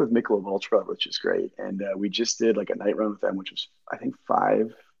we work with Michelob Ultra, which is great, and we just did like a night run with them, which was I think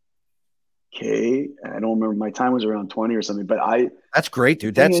 5K. And I don't remember, my time was around 20 or something. But that's great,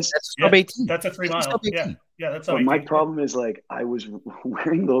 dude. That's sub 18. That's a 3 mile. Yeah, that's. But my problem is like I was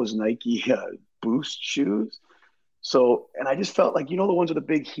wearing those Nike Boost shoes. So, and I just felt like, the ones with a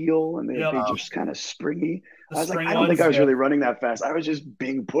big heel and they just kind of springy. I was like, I don't think I was really running that fast. I was just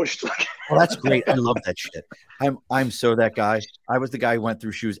being pushed. Well, that's great. I love that shit. I'm so that guy. I was the guy who went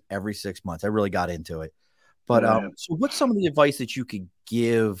through shoes every 6 months. I really got into it. But so what's some of the advice that you could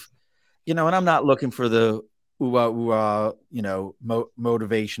give, and I'm not looking for the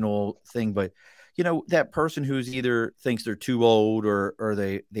motivational thing, but that person who's either thinks they're too old or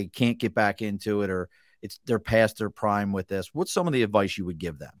they can't get back into it, or they're past their prime with this. What's some of the advice you would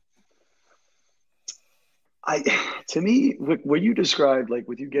give them? To me, what you described, like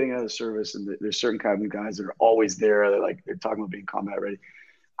with you getting out of the service, and there's certain kind of guys that are always there. They're talking about being combat ready.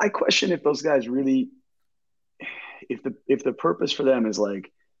 I question if those guys really, if the purpose for them is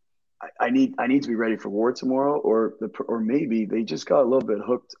like, I need to be ready for war tomorrow, or maybe they just got a little bit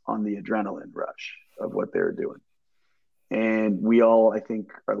hooked on the adrenaline rush of what they're doing. And we all, I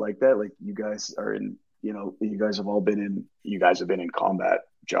think, are like that. Like you guys are in, you guys have been in combat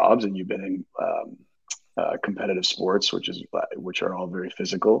jobs, and you've been in competitive sports, which are all very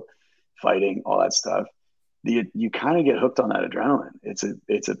physical, fighting, all that stuff. You kind of get hooked on that adrenaline. It's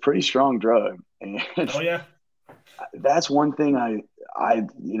a pretty strong drug. And that's one thing I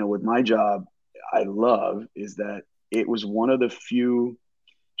with my job, I love, is that it was one of the few.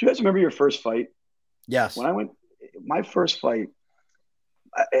 Do you guys remember your first fight? Yes. When I went, my first fight,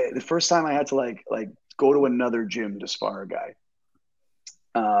 the first time I had to like go to another gym to spar a guy.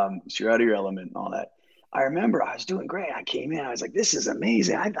 So you're out of your element and all that. I remember I was doing great. I came in, I was like, this is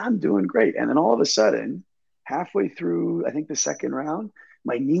amazing. I'm doing great. And then all of a sudden, halfway through, I think the second round,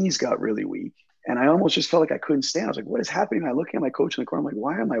 my knees got really weak. And I almost just felt like I couldn't stand. I was like, what is happening? And I look at my coach in the corner. I'm like,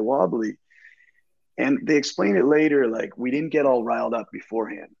 why am I wobbly? And they explained it later. Like, we didn't get all riled up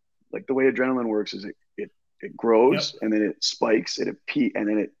beforehand. Like the way adrenaline works is it grows, and then it spikes, and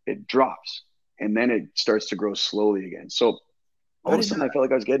then it drops, and then it starts to grow slowly again. So all of a sudden I felt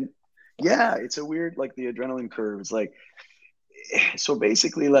like I was getting, it's a weird, like the adrenaline curve. It's like, so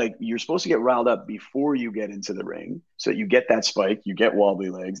basically, like, you're supposed to get riled up before you get into the ring. So you get that spike, you get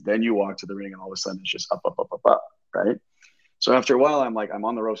wobbly legs, then you walk to the ring, and all of a sudden it's just up, right? So after a while, I'm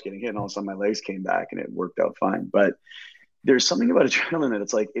on the ropes getting hit, and all of a sudden my legs came back, and it worked out fine. But there's something about adrenaline that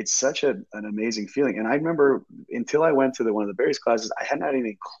it's such an amazing feeling. And I remember, until I went to one of the various classes, I hadn't had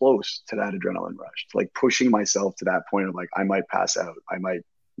anything close to that adrenaline rush, like pushing myself to that point of like, I might pass out. I might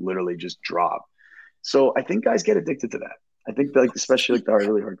literally just drop. So I think guys get addicted to that. I think especially the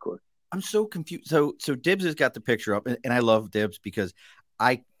really hardcore. I'm so confused. So Dibs has got the picture up, and I love Dibs because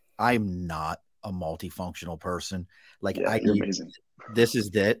I'm not a multifunctional person. Like, you're amazing. This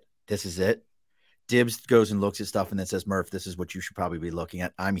is it. Dibs goes and looks at stuff and then says, Murph, this is what you should probably be looking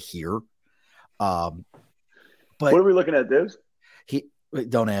at. I'm here. But what are we looking at, Dibs?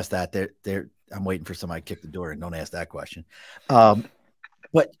 Don't ask that. I'm waiting for somebody to kick the door, and don't ask that question.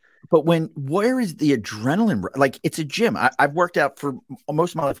 But where is the adrenaline? Like, it's a gym. I've worked out for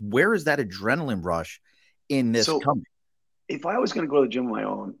most of my life. Where is that adrenaline rush in this company? If I was going to go to the gym on my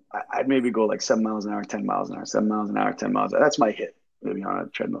own, I'd maybe go like 7 miles an hour, 10 miles an hour, 7 miles an hour, 10 miles. That's my hit, maybe on a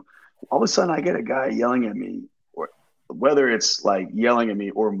treadmill. All of a sudden I get a guy yelling at me, or whether it's like yelling at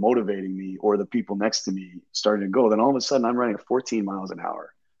me or motivating me, or the people next to me starting to go, then all of a sudden I'm running at 14 miles an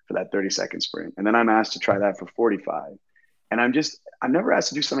hour for that 30-second sprint. And then I'm asked to try that for 45. And I'm never asked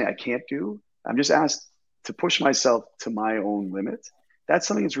to do something I can't do. I'm just asked to push myself to my own limit. That's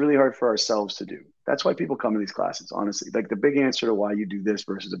something that's really hard for ourselves to do. That's why people come to these classes, honestly. Like, the big answer to why you do this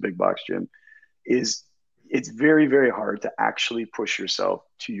versus a big box gym is it's very, very hard to actually push yourself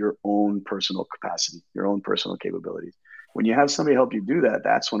to your own personal capacity, your own personal capabilities. When you have somebody help you do that,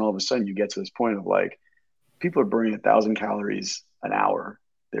 that's when all of a sudden you get to this point of like, people are burning 1,000 calories an hour.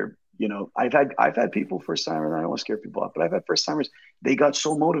 I've had people first timers, I don't want to scare people off, but I've had first timers, they got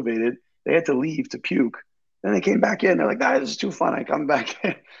so motivated, they had to leave to puke. Then they came back in, they're like, this is too fun. I come back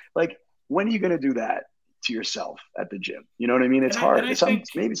in. Like, when are you going to do that to yourself at the gym? You know what I mean? It's hard.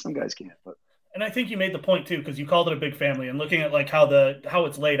 Maybe some guys can't, but. And I think you made the point too, because you called it a big family, and looking at like how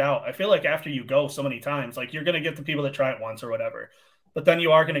it's laid out, I feel like after you go so many times, like, you're going to get the people that try it once or whatever, but then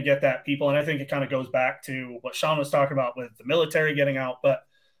you are going to get that people. And I think it kind of goes back to what Sean was talking about with the military getting out, but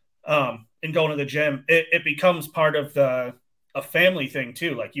and going to the gym, it becomes part of a family thing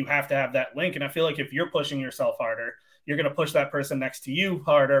too. Like, you have to have that link. And I feel like if you're pushing yourself harder, you're going to push that person next to you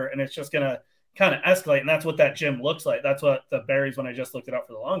harder, and it's just going to kind of escalate. And that's what that gym looks like. That's what the Barry's, when I just looked it up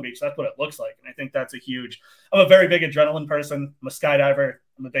for the Long Beach, that's what it looks like. And I think that's I'm a very big adrenaline person. I'm a skydiver.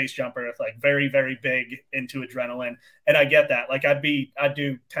 I'm a base jumper. It's like very, very big into adrenaline. And I get that. Like I'd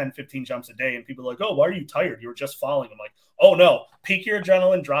do 10, 15 jumps a day, and people are like, oh, why are you tired? You were just falling. I'm like, oh no, peak your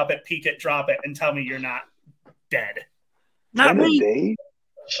adrenaline, drop it, peak it, drop it, and tell me you're not dead. Not me. Day?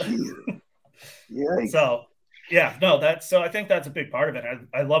 Yeah. So yeah, no, so I think that's a big part of it.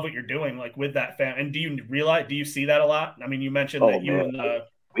 I love what you're doing, like with that fan. And do you see that a lot? I mean, you mentioned that you and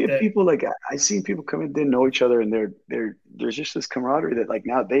we have people like I seen people come in, didn't know each other, and there's just this camaraderie that like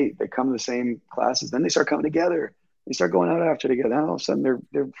now they come to the same classes, then they start coming together, they start going out after together. Now all of a sudden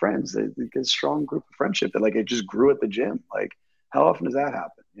they're friends. They get a strong group of friendship that like it just grew at the gym. Like how often does that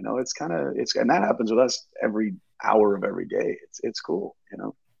happen? You know, and that happens with us every hour of every day. It's cool, you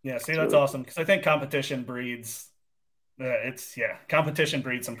know. Yeah, see, that's really awesome because I think competition breeds some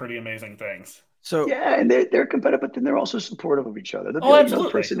pretty amazing things. So yeah, and they're competitive, but then they're also supportive of each other. Absolutely. The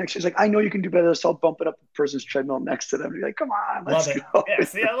person next to you is like, I know you can do better. So I'll bump it up the person's treadmill next to them. You're like, come on, let's go. Yeah,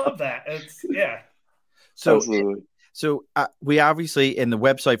 see, I love that. So we obviously, and the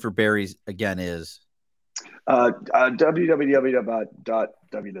website for Barry's again is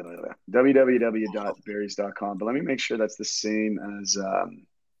www.barrys.com. But let me make sure that's the same as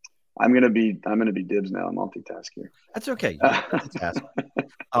I'm gonna be Dibs now. I'm multitasking. That's okay. I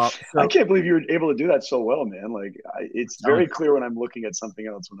can't believe you were able to do that so well, man. Like it's very clear when I'm looking at something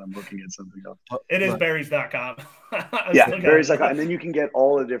else. It is Barrys.com. Yeah, Barrys.com, and then you can get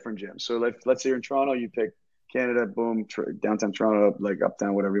all the different gyms. So let's say you're in Toronto, you pick Canada, boom, downtown Toronto, like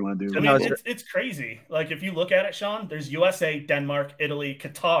uptown, whatever you want to do. I mean, it's crazy. Like if you look at it, Sean, there's USA, Denmark, Italy,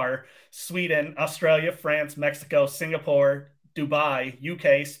 Qatar, Sweden, Australia, France, Mexico, Singapore, Dubai,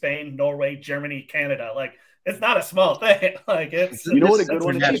 UK, Spain, Norway, Germany, Canada. Like it's not a small thing. Like it's what a good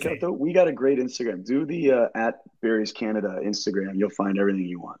one to check out though. We got a great Instagram. Do the at Barry's Canada Instagram. You'll find everything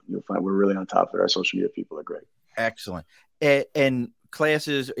you want. You'll find we're really on top of it. Our social media people are great. Excellent. And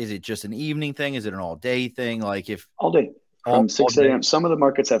classes, is it just an evening thing? Is it an all day thing? Like if all day from 6 a.m. Some of the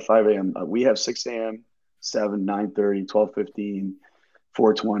markets at 5 a.m. We have 6 a.m., 7, 9:30, 12:15.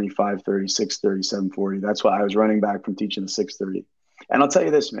 4:20, 5:30, 6:30, 7:40. That's why I was running back from teaching to 6:30. And I'll tell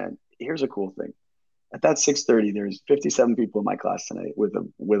you this, man. Here's a cool thing. At that 6:30, there's 57 people in my class tonight with a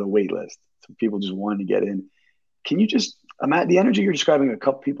wait list. So people just wanting to get in. Can you just imagine the energy you're describing? A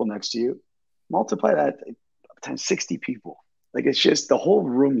couple people next to you, multiply that times 60 people. Like it's just the whole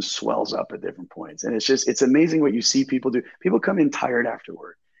room swells up at different points, and it's amazing what you see people do. People come in tired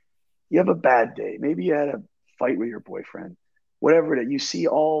afterward. You have a bad day. Maybe you had a fight with your boyfriend. Whatever it is, you see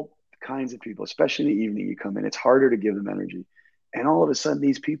all kinds of people, especially in the evening. You come in, it's harder to give them energy. And all of a sudden,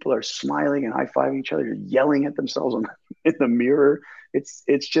 these people are smiling and high-fiving each other, yelling at themselves in the mirror. It's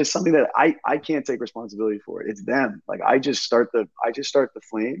just something that I can't take responsibility for. It's them. Like I just start the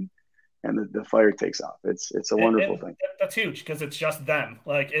flame, and the fire takes off. It's a wonderful thing. That's huge because it's just them.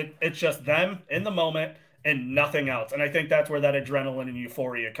 Like it's just them in the moment and nothing else. And I think that's where that adrenaline and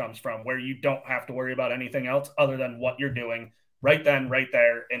euphoria comes from, where you don't have to worry about anything else other than what you're doing right then, right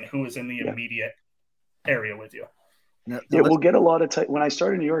there, and who is in the immediate area with you. We'll get a lot of when I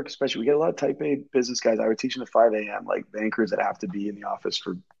started in New York, especially, we get a lot of type A business guys. I would teach them at 5 a.m., like bankers that have to be in the office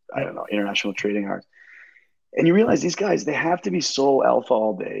for, I don't know, international trading hours. And you realize these guys, they have to be so alpha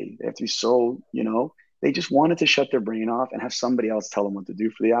all day. They have to be so, they just wanted to shut their brain off and have somebody else tell them what to do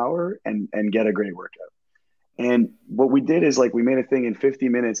for the hour and get a great workout. And what we did is like we made a thing in 50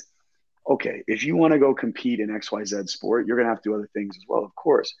 minutes. Okay, if you want to go compete in XYZ sport, you're going to have to do other things as well, of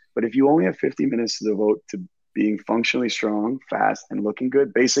course. But if you only have 50 minutes to devote to being functionally strong, fast, and looking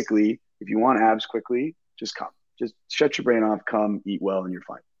good, basically, if you want abs quickly, just come. Just shut your brain off, come, eat well, and you're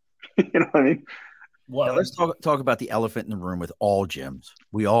fine. You know what I mean? Well, now let's talk about the elephant in the room with all gyms.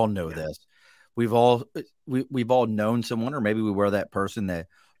 We all know this. We've all known someone, or maybe we were that person that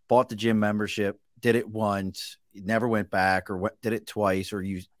bought the gym membership, did it once, never went back, or did it twice, or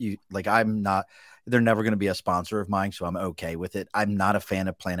you like they're never going to be a sponsor of mine, so I'm okay with it. I'm not a fan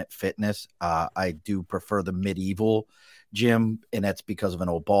of Planet Fitness. I do prefer the medieval gym, and that's because of an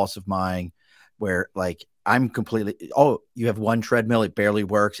old boss of mine where like I'm completely, you have one treadmill, it barely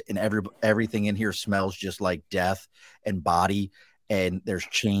works, and everything in here smells just like death and body, and there's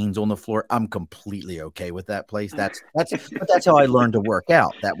chains on the floor. I'm completely okay with that place. That's how I learned to work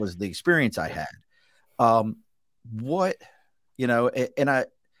out. That was the experience I had.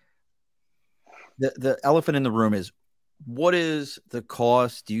 The elephant in the room is, what is the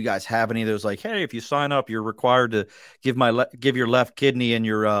cost? Do you guys have any of those? Like, hey, if you sign up, you're required to give your left kidney and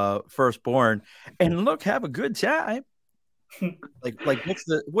your firstborn, and look, have a good time. Like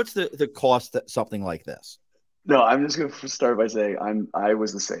what's the cost that something like this? No, I'm just gonna start by saying I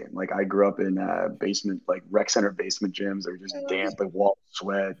was the same. Like I grew up in basement, like rec center basement gyms. They're just damp, like wall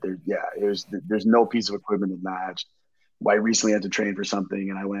sweat. There's no piece of equipment that matched. I recently had to train for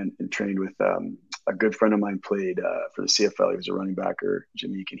something, and I went and trained with a good friend of mine. Played for the CFL. He was a running backer,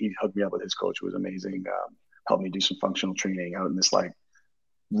 Jimmy, and he hooked me up with his coach, who was amazing. Helped me do some functional training out in this like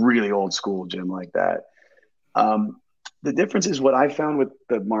really old school gym like that. The difference is what I found with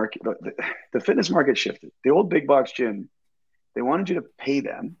the market, the fitness market shifted. The old big box gym, they wanted you to pay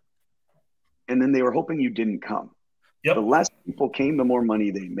them, and then they were hoping you didn't come. Yep. The less people came, the more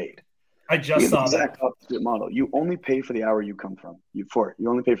money they made. I just saw that. Exact opposite model. You only pay for the hour you come from. You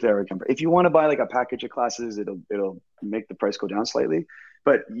only pay for the hour you come from. If you want to buy like a package of classes, it'll make the price go down slightly.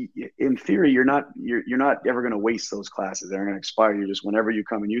 But in theory, you're not ever going to waste those classes. They're going to expire. You just whenever you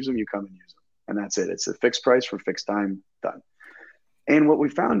come and use them, you come and use them. And that's it. It's a fixed price for fixed time, done. And what we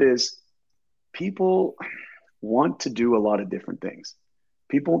found is people want to do a lot of different things.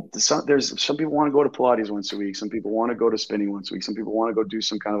 Some people want to go to Pilates once a week. Some people want to go to spinning once a week. Some people want to go do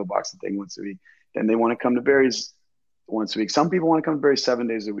some kind of a boxing thing once a week. Then they want to come to Barry's once a week. Some people want to come to Barry's 7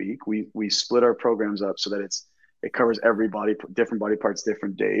 days a week. We split our programs up so that it covers every different body parts,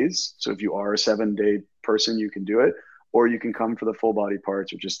 different days. So if you are a 7-day person, you can do it. Or you can come for the full body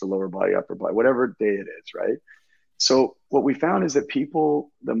parts or just the lower body, upper body, whatever day it is, right? So what we found is that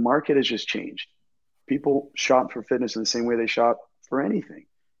the market has just changed. People shop for fitness in the same way they shop for anything.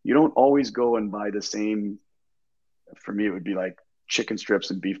 You don't always go and buy the same. For me, it would be like chicken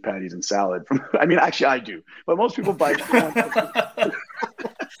strips and beef patties and salad. I mean, actually, I do, but most people buy.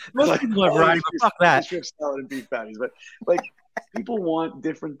 Most people are variety, but fuck that. Strips, salad, and beef patties, but like. People want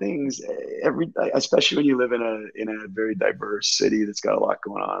different things especially when you live in a very diverse city that's got a lot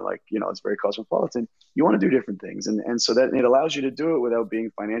going on. Like, it's very cosmopolitan. You want to do different things. And so that it allows you to do it without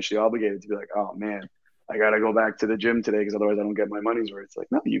being financially obligated to be like, oh man, I got to go back to the gym today because otherwise I don't get my money's worth. It's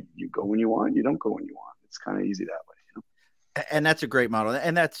like, no, you go when you want. You don't go when you want. It's kind of easy that way. And that's a great model.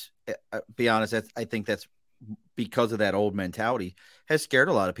 And that's, be honest, I think that's because of that old mentality has scared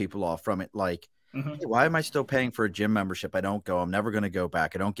a lot of people off from it. Like, hey, why am I still paying for a gym membership? I don't go. I'm never going to go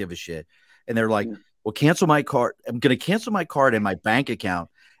back. I don't give a shit. And they're like, well, cancel my card. I'm going to cancel my card and my bank account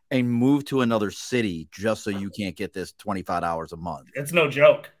and move to another city just so you can't get this $25 a month. It's no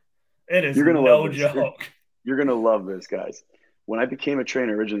joke. It is no joke. You're going to love this, guys. When I became a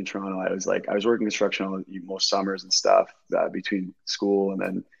trainer originally in Toronto, I was working construction all most summers and stuff between school. And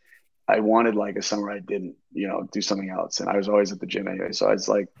then I wanted like a summer I didn't, do something else. And I was always at the gym anyway. So I was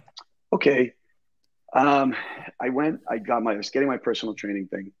like, okay. I was getting my personal training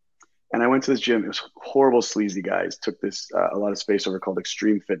thing, and I went to this gym. It was horrible, sleazy guys. Took this a lot of space over called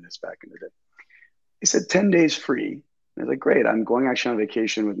Extreme Fitness back in the day. He said 10 days free. And I was like, great. I'm going actually on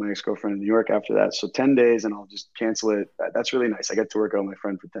vacation with my ex-girlfriend in New York after that. So 10 days and I'll just cancel it. That's really nice. I get to work out with my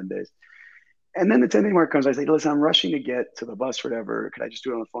friend for 10 days. And then the 10-day mark comes. I say, listen, I'm rushing to get to the bus or whatever. Could I just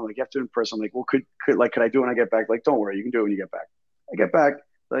do it on the phone? Like, you have to do it in person. I'm like, well, could I do it when I get back? Like, don't worry. You can do it when you get back. I get back.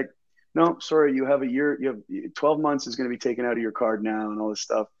 Like, no, sorry, you have a year, you have 12 months is going to be taken out of your card now and all this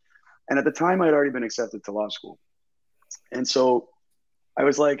stuff. And at the time, I'd already been accepted to law school. And so I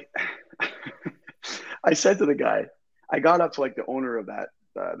was like, I said to the guy, I got up to like the owner of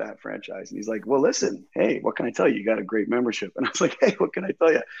that franchise. And he's like, well, listen, hey, what can I tell you? You got a great membership. And I was like, hey, what can I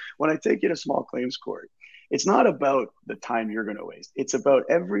tell you? When I take you to small claims court, it's not about the time you're going to waste. It's about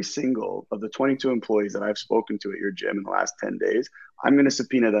every single of the 22 employees that I've spoken to at your gym in the last 10 days. I'm going to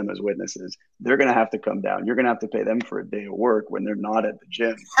subpoena them as witnesses. They're going to have to come down. You're going to have to pay them for a day of work when they're not at the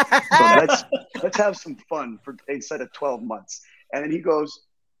gym. So let's have some fun for instead of 12 months. And then he goes,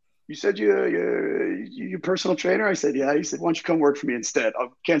 you said you're personal trainer? I said, yeah. He said, why don't you come work for me instead?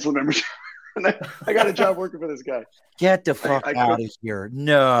 I'll cancel membership. And I got a job working for this guy. Get the fuck out of here.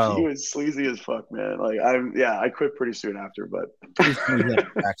 No. He was sleazy as fuck, man. Like, I quit pretty soon after, but. Please tell me you had a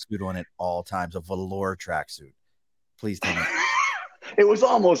tracksuit on at all times, a velour tracksuit. Please tell me. It was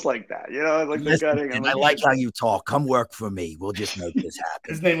almost like that, like Listen, I like how you talk. Come work for me. We'll just make this happen.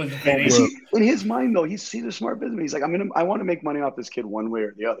 His name was Vinny. In his mind, though, he's a smart businessman. He's like, I want to make money off this kid one way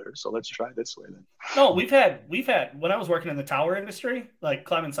or the other. So let's try this way then. No, we've had when I was working in the tower industry, like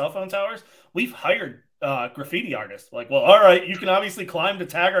climbing cell phone towers, we've hired graffiti artists. Like, well, all right, you can obviously climb to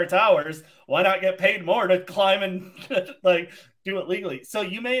tag our towers. Why not get paid more to climb and like do it legally? So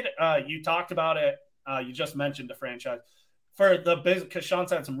you talked about it. You just mentioned the franchise. For the business, because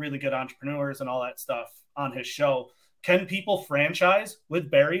Sean's had some really good entrepreneurs and all that stuff on his show. Can people franchise with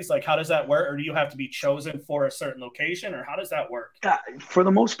Barry's? Like, how does that work? Or do you have to be chosen for a certain location? Or how does that work? For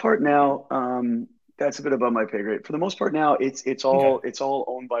the most part now, that's a bit above my pay grade. For the most part now, it's all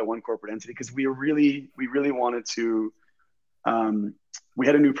owned by one corporate entity, because we really wanted to. We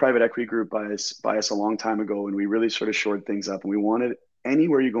had a new private equity group buy us a long time ago, and we really sort of shored things up. And we wanted,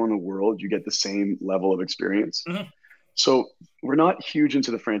 anywhere you go in the world, you get the same level of experience. Mm-hmm. So we're not huge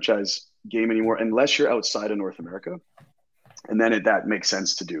into the franchise game anymore, unless you're outside of North America. And then that makes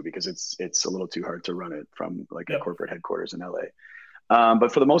sense to do, because it's a little too hard to run it from like a corporate headquarters in LA.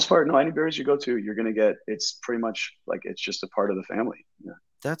 But for the most part, no, any Berries you go to, you're going to get, it's pretty much like, it's just a part of the family. Yeah.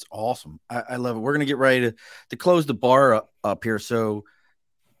 That's awesome. I love it. We're going to get ready to close the bar up here. So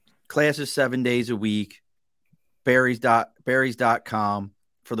classes 7 days a week, berries.com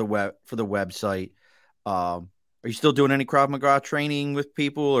for the website. Are you still doing any Krav Maga training with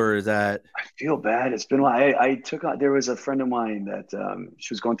people, or is that? I feel bad. It's been a while. There was a friend of mine that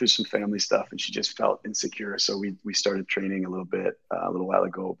she was going through some family stuff, and she just felt insecure. So we started training a little bit a little while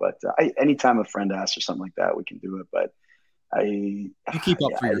ago. But anytime a friend asks or something like that, we can do it. But you keep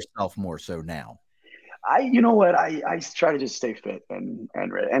up for yourself more so now. You know what? I try to just stay fit and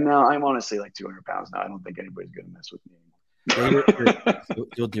ready. And now I'm honestly like 200 pounds now. I don't think anybody's going to mess with me anymore.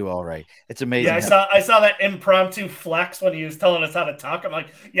 You'll do all right. It's amazing. Yeah, I saw that impromptu flex when he was telling us how to talk. I'm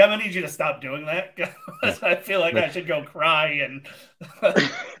like, yeah, I'm gonna need you to stop doing that. I feel like I should go cry. And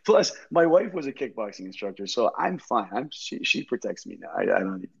plus, my wife was a kickboxing instructor, so I'm fine. She protects me now. I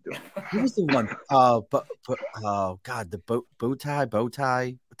don't need to do it. Who was the one? God, the bow tie.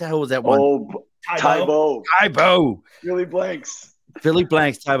 What the hell was that one? Oh, Tybo. Billy Blanks.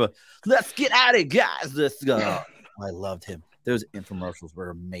 Tybo. Let's get at it, guys. Let's go. I loved him. Those infomercials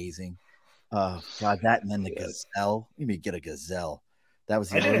were amazing. God, that, and then the gazelle. You may get a gazelle. That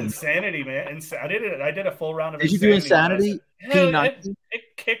was. I did Insanity, man. I did a full round of. Did you do Insanity? It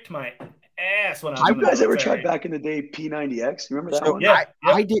kicked my ass when I was. You guys ever tried back in the day P90X? You remember that one? Yeah,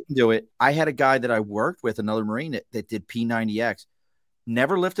 I didn't do it. I had a guy that I worked with, another Marine that did P90X.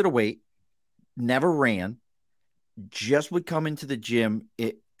 Never lifted a weight, never ran. Just would come into the gym.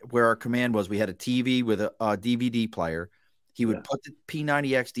 Where our command was, we had a TV with a DVD player. He would put the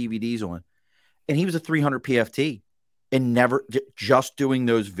P90X DVDs on, and he was a 300 PFT, and never just doing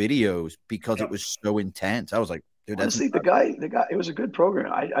those videos because it was so intense. I was like, dude, honestly, the guy, it was a good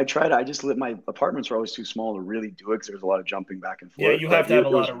program. I tried. I just my apartments were always too small to really do it, because there was a lot of jumping back and forth. Yeah, you have to have a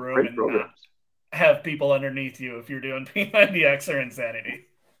lot of room and have people underneath you if you're doing P90X or Insanity.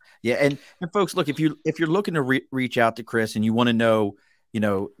 Yeah, and folks, look, if you're looking to reach out to Chris and you want to know,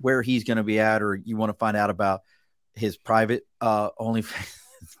 where he's going to be at, or you want to find out about his private OnlyFans,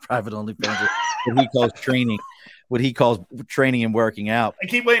 what he calls training and working out. I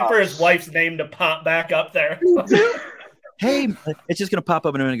keep waiting for his wife's name to pop back up there. Hey, it's just going to pop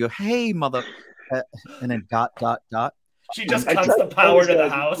up in a minute and go, hey, mother, and then ... She just cuts the power to the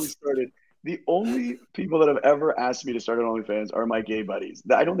house. The only people that have ever asked me to start an OnlyFans are my gay buddies.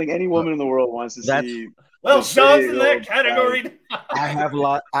 I don't think any woman in the world wants to see. Well, Sean's in that category. I have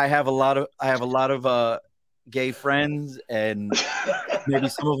a lot of gay friends, and maybe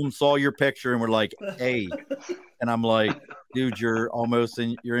some of them saw your picture and were like, "Hey," and I'm like, "Dude, you're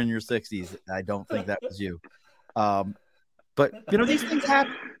in your 60s. I don't think that was you." But these things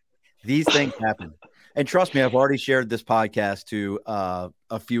happen. These things happen, and trust me, I've already shared this podcast to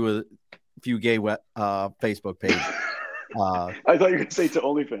a few gay Facebook pages. I thought you were going to say to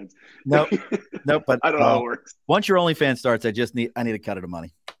OnlyFans. Nope. But I don't know how it works. Once your OnlyFans starts, I need a cut of the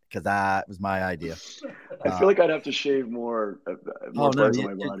money, because that was my idea. I feel like I'd have to shave more parts of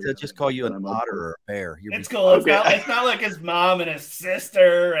my body. They'll just call you an otter or a bear. It's cool. Okay. It's not like his mom and his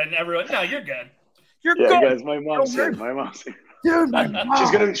sister and everyone. No, you're good. You're good. Guys, my mom's here. Dude, my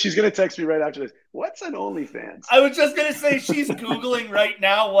mom. She's gonna text me right after this. What's an OnlyFans? I was just gonna say she's Googling right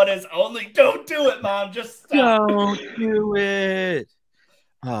now what is Only. Don't do it, Mom. Just stop. Don't do it.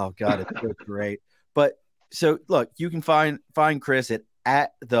 Oh God, it's so great. But so look, you can find Chris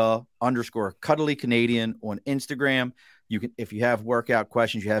at the _cuddly Canadian on Instagram. You can, if you have workout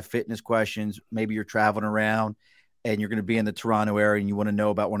questions, you have fitness questions, maybe you're traveling around and you're going to be in the Toronto area and you want to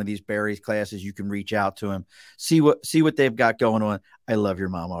know about one of these Berries classes, you can reach out to him, see what they've got going on. I love your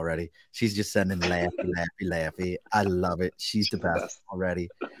mom already. She's just sending laughy. I love it. She's the best already.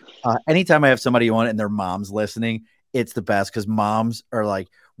 Anytime I have somebody on and their mom's listening, it's the best, because moms are like,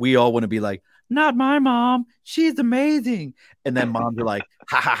 we all want to be like, not my mom. She's amazing. And then moms are like,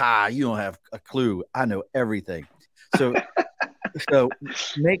 ha ha ha, you don't have a clue. I know everything. So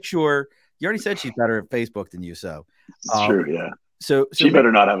make sure. You already said she's better at Facebook than you, so it's true, yeah. So she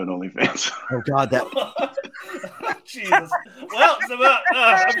better not have an OnlyFans. Oh God, that Jesus. Well, it's about,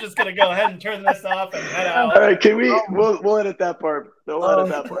 I'm just going to go ahead and turn this off and head out. All right, can we? We'll edit that part. We'll edit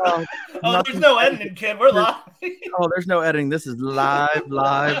that part. There's no editing, kid. We're live. There's no editing. This is live.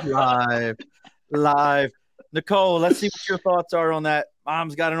 Nicole, let's see what your thoughts are on that.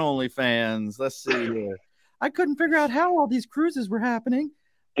 Mom's got an OnlyFans. Let's see here. I couldn't figure out how all these cruises were happening.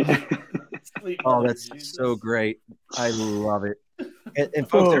 That's so great. I love it. And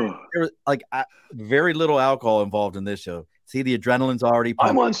folks, there was like very little alcohol involved in this show. See, the adrenaline's already pumped.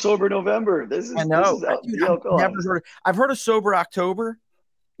 I'm on Sober November. I know. I've heard of Sober October.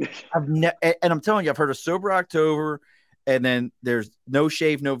 And I'm telling you, I've heard of Sober October, and then there's No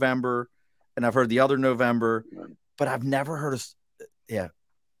Shave November, and I've heard the other November, but I've never heard of. Yeah.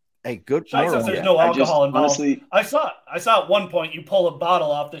 Hey, good. Says there's no alcohol involved. Honestly, I saw at one point you pull a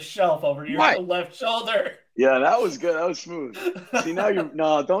bottle off the shelf over your left shoulder. Yeah, that was good. That was smooth. See,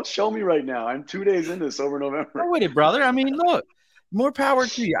 now don't show me right now. I'm 2 days into Sober November. Go with it, brother. I mean, look, more power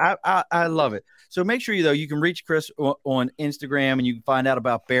to you. I love it. So make sure you can reach Chris on Instagram, and you can find out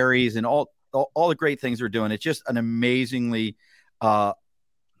about berries and all the great things they're doing. It's just an amazingly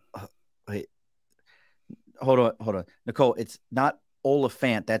wait. Hold on. Nicole, it's not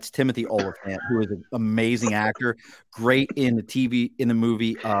Oliphant. That's Timothy Oliphant, who is an amazing actor, great in the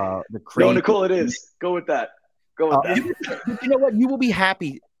movie. No, Nicole, it is. Go with that. You know what? You will be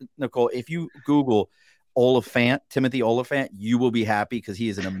happy, Nicole, if you Google Oliphant, Timothy Oliphant. You will be happy because he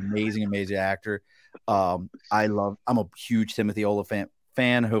is an amazing actor. I'm a huge Timothy Oliphant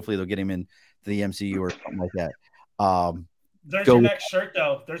fan. Hopefully, they'll get him in the MCU or something like that. There's your next shirt,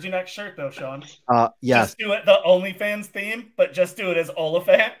 though, Sean. Yeah. Just do it the OnlyFans theme, but just do it as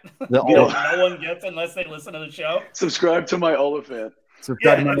Oliphant. No one gets unless they listen to the show. Subscribe to my Oliphant. It's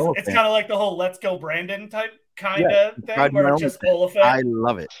kind of like the whole "Let's Go Brandon" type kind of thing, where it's just Oliphant. I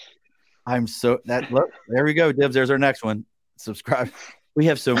love it. Look, there we go, Dibs. There's our next one. Subscribe. I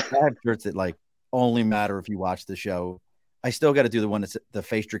have shirts that like only matter if you watch the show. I still got to do the one that's the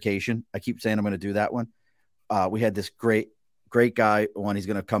Facetrication. I keep saying I'm going to do that one. We had this great guy on. He's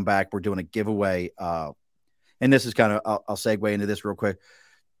going to come back. We're doing a giveaway. And this is kind of, I'll segue into this real quick.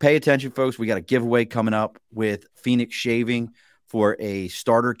 Pay attention, folks. We got a giveaway coming up with Phoenix Shaving for a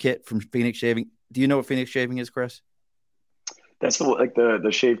starter kit from Phoenix Shaving. Do you know what Phoenix Shaving is, Chris? That's the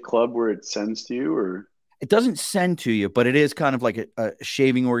shave club where it sends to you, or it doesn't send to you, but it is kind of like a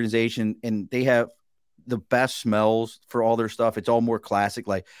shaving organization, and they have the best smells for all their stuff. It's all more classic.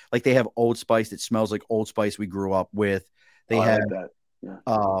 Like they have Old Spice that smells like Old Spice we grew up with. They have that.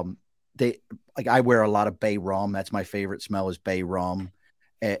 Yeah. I wear a lot of Bay rum. That's my favorite smell is Bay rum,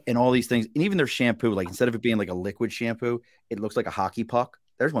 and all these things. And even their shampoo, like instead of it being like a liquid shampoo, it looks like a hockey puck.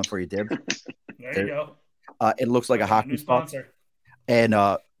 There's one for you, Dib. There you go. It looks like a hockey new sponsor. Puck. And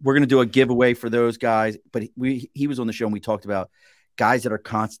we're going to do a giveaway for those guys. But he was on the show and we talked about guys that are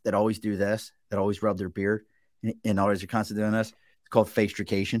constant, that always do this, that always rub their beard and always are constantly doing this. It's called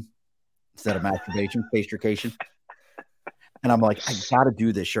Facetrication instead of masturbation, Facetrication. And I'm like, I got to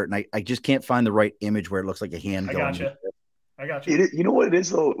do this shirt. And I just can't find the right image where it looks like a hand going. I got you. You know what it is,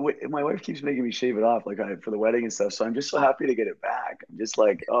 though? My wife keeps making me shave it off for the wedding and stuff. So I'm just so happy to get it back. I'm just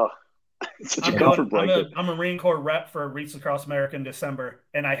like, oh, it's such a comfort blanket. I'm a Marine Corps rep for Wreaths Across America in December.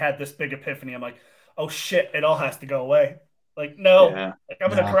 And I had this big epiphany. I'm like, oh, shit, it all has to go away. Like, no, I'm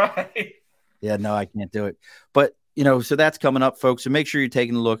going to cry. Yeah, no, I can't do it. But, so that's coming up, folks. So make sure you're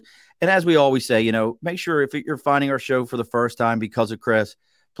taking a look. And as we always say, make sure if you're finding our show for the first time because of Chris,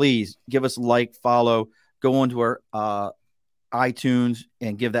 please give us a like, follow, go onto our iTunes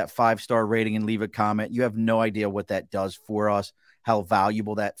and give that 5-star rating and leave a comment. You have no idea what that does for us, how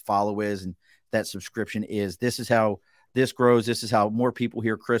valuable that follow is and that subscription is. This is how this grows. This is how more people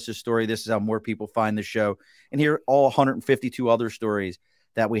hear Chris's story. This is how more people find the show and hear all 152 other stories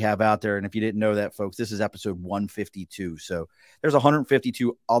that we have out there. And if you didn't know that, folks, this is episode 152. So there's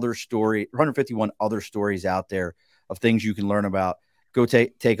 151 other stories out there of things you can learn about. Go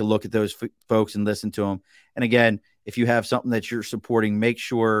take a look at those folks and listen to them. And again, if you have something that you're supporting, make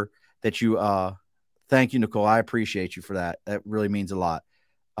sure that you thank you, Nicole. I appreciate you for that. That really means a lot.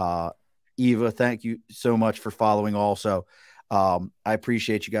 Eva, thank you so much for following also. I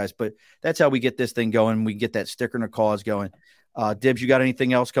appreciate you guys, but that's how we get this thing going. We get that sticker and a cause going. Dibs, you got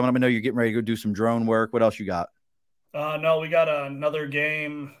anything else coming up? I know you're getting ready to go do some drone work. What else you got? No, we got another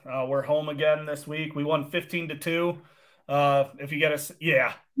game. We're home again this week. We won 15-2. If you get us,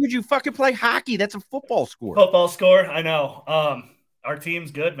 yeah. Would you fucking play hockey? That's a football score. Football score, I know. Our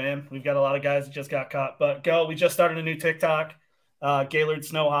team's good, man. We've got a lot of guys that just got caught. But we just started a new TikTok, Gaylord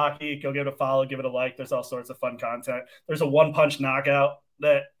Snow Hockey. Go give it a follow, give it a like. There's all sorts of fun content. There's a one-punch knockout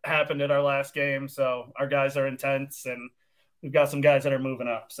that happened at our last game. So our guys are intense, and we've got some guys that are moving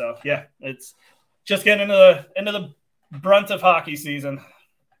up. So yeah, it's just getting into the brunt of hockey season.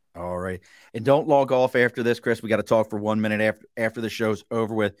 All right. And don't log off after this, Chris. We got to talk for 1 minute after the show's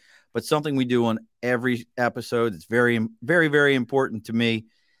over with. But something we do on every episode that's very, very, very important to me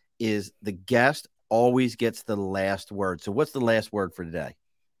is the guest always gets the last word. So what's the last word for today?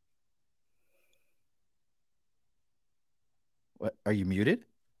 What, are you muted?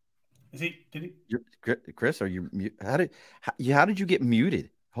 Chris, are you mute? How did you get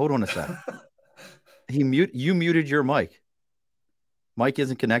muted? Hold on a second. You muted your mic. Mic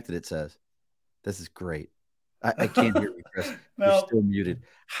isn't connected, it says. This is great. I can't hear you, Chris. No. You're still muted.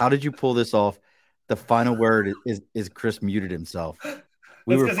 How did you pull this off? The final word is Chris muted himself. It's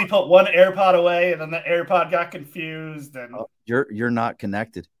because he put one AirPod away, and then the AirPod got confused. And you're not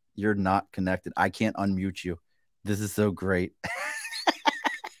connected. You're not connected. I can't unmute you. This is so great.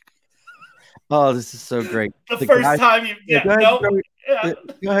 Oh, this is so great. The first time you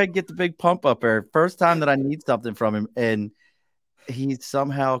go ahead, get the big pump up there. First time that I need something from him, and he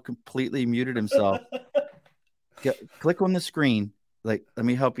somehow completely muted himself. Click on the screen. Like, let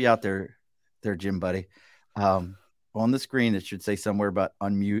me help you out there, Jim, buddy. On the screen, it should say somewhere about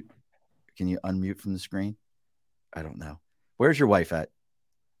unmute. Can you unmute from the screen? I don't know. Where's your wife at?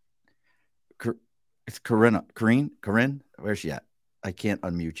 It's Corinne. Where's she at? I can't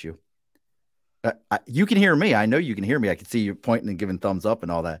unmute you. You can hear me. I know you can hear me. I can see you pointing and giving thumbs up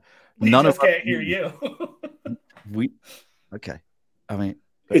and all that. None of us can't hear you. Okay. I mean,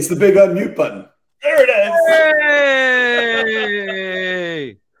 it's the big unmute button. There it is.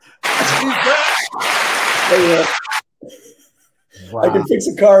 Hey! Wow. I can fix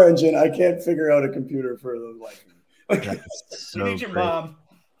a car engine. I can't figure out a computer for the life of me. You need your mom.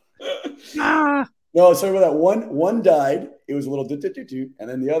 No, sorry about that. One died. It was a little doot, and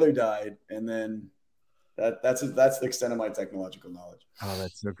then the other died, and then that's the extent of my technological knowledge. Oh,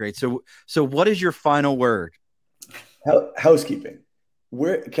 that's so great. So what is your final word? Housekeeping.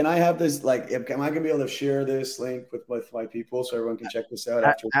 Where can I have this? Like, am I gonna be able to share this link with my people so everyone can check this out?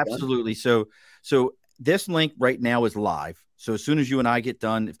 Absolutely. So this link right now is live. So as soon as you and I get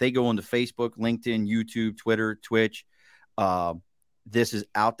done, if they go onto Facebook, LinkedIn, YouTube, Twitter, Twitch, this is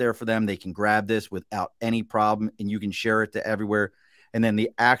out there for them. They can grab this without any problem, and you can share it to everywhere. And then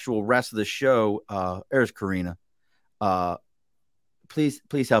the actual rest of the show, there's Karina. Please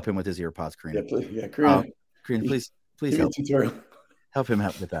help him with his earpods, Karina. Yeah, Karina. Karina, please help him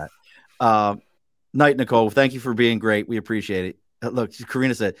out with that. Night, Nicole. Thank you for being great. We appreciate it. Look,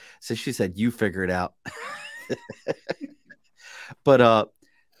 Karina said, she said, you figure it out. But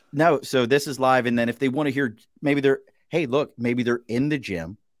no, so this is live. And then if they want to hear, maybe they're in the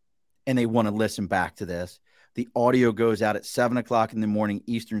gym and they want to listen back to this. The audio goes out at 7:00 in the morning,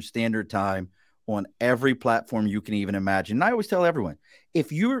 Eastern Standard Time, on every platform you can even imagine. And I always tell everyone,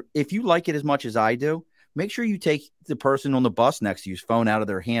 if you like it as much as I do, make sure you take the person on the bus next to you's phone out of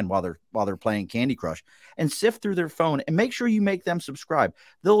their hand while they're playing Candy Crush and sift through their phone and make sure you make them subscribe.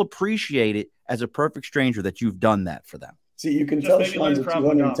 They'll appreciate it as a perfect stranger that you've done that for them. See, you can tell Sean's a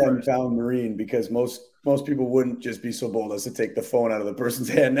 210-pound Marine because most people wouldn't just be so bold as to take the phone out of the person's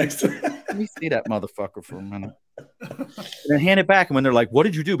hand next to them. Let me see that motherfucker for a minute. And then hand it back. And when they're like, what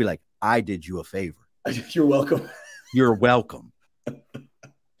did you do? Be like, I did you a favor. You're welcome. You're welcome.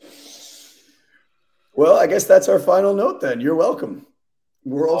 Well, I guess that's our final note then. You're welcome.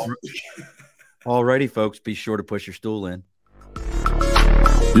 We're all Alrighty, folks. Be sure to push your stool in.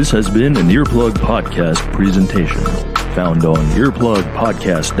 This has been an Earplug Podcast presentation. Found on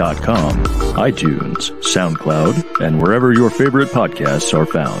earplugpodcast.com, iTunes, SoundCloud, and wherever your favorite podcasts are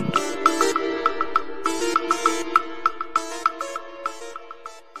found.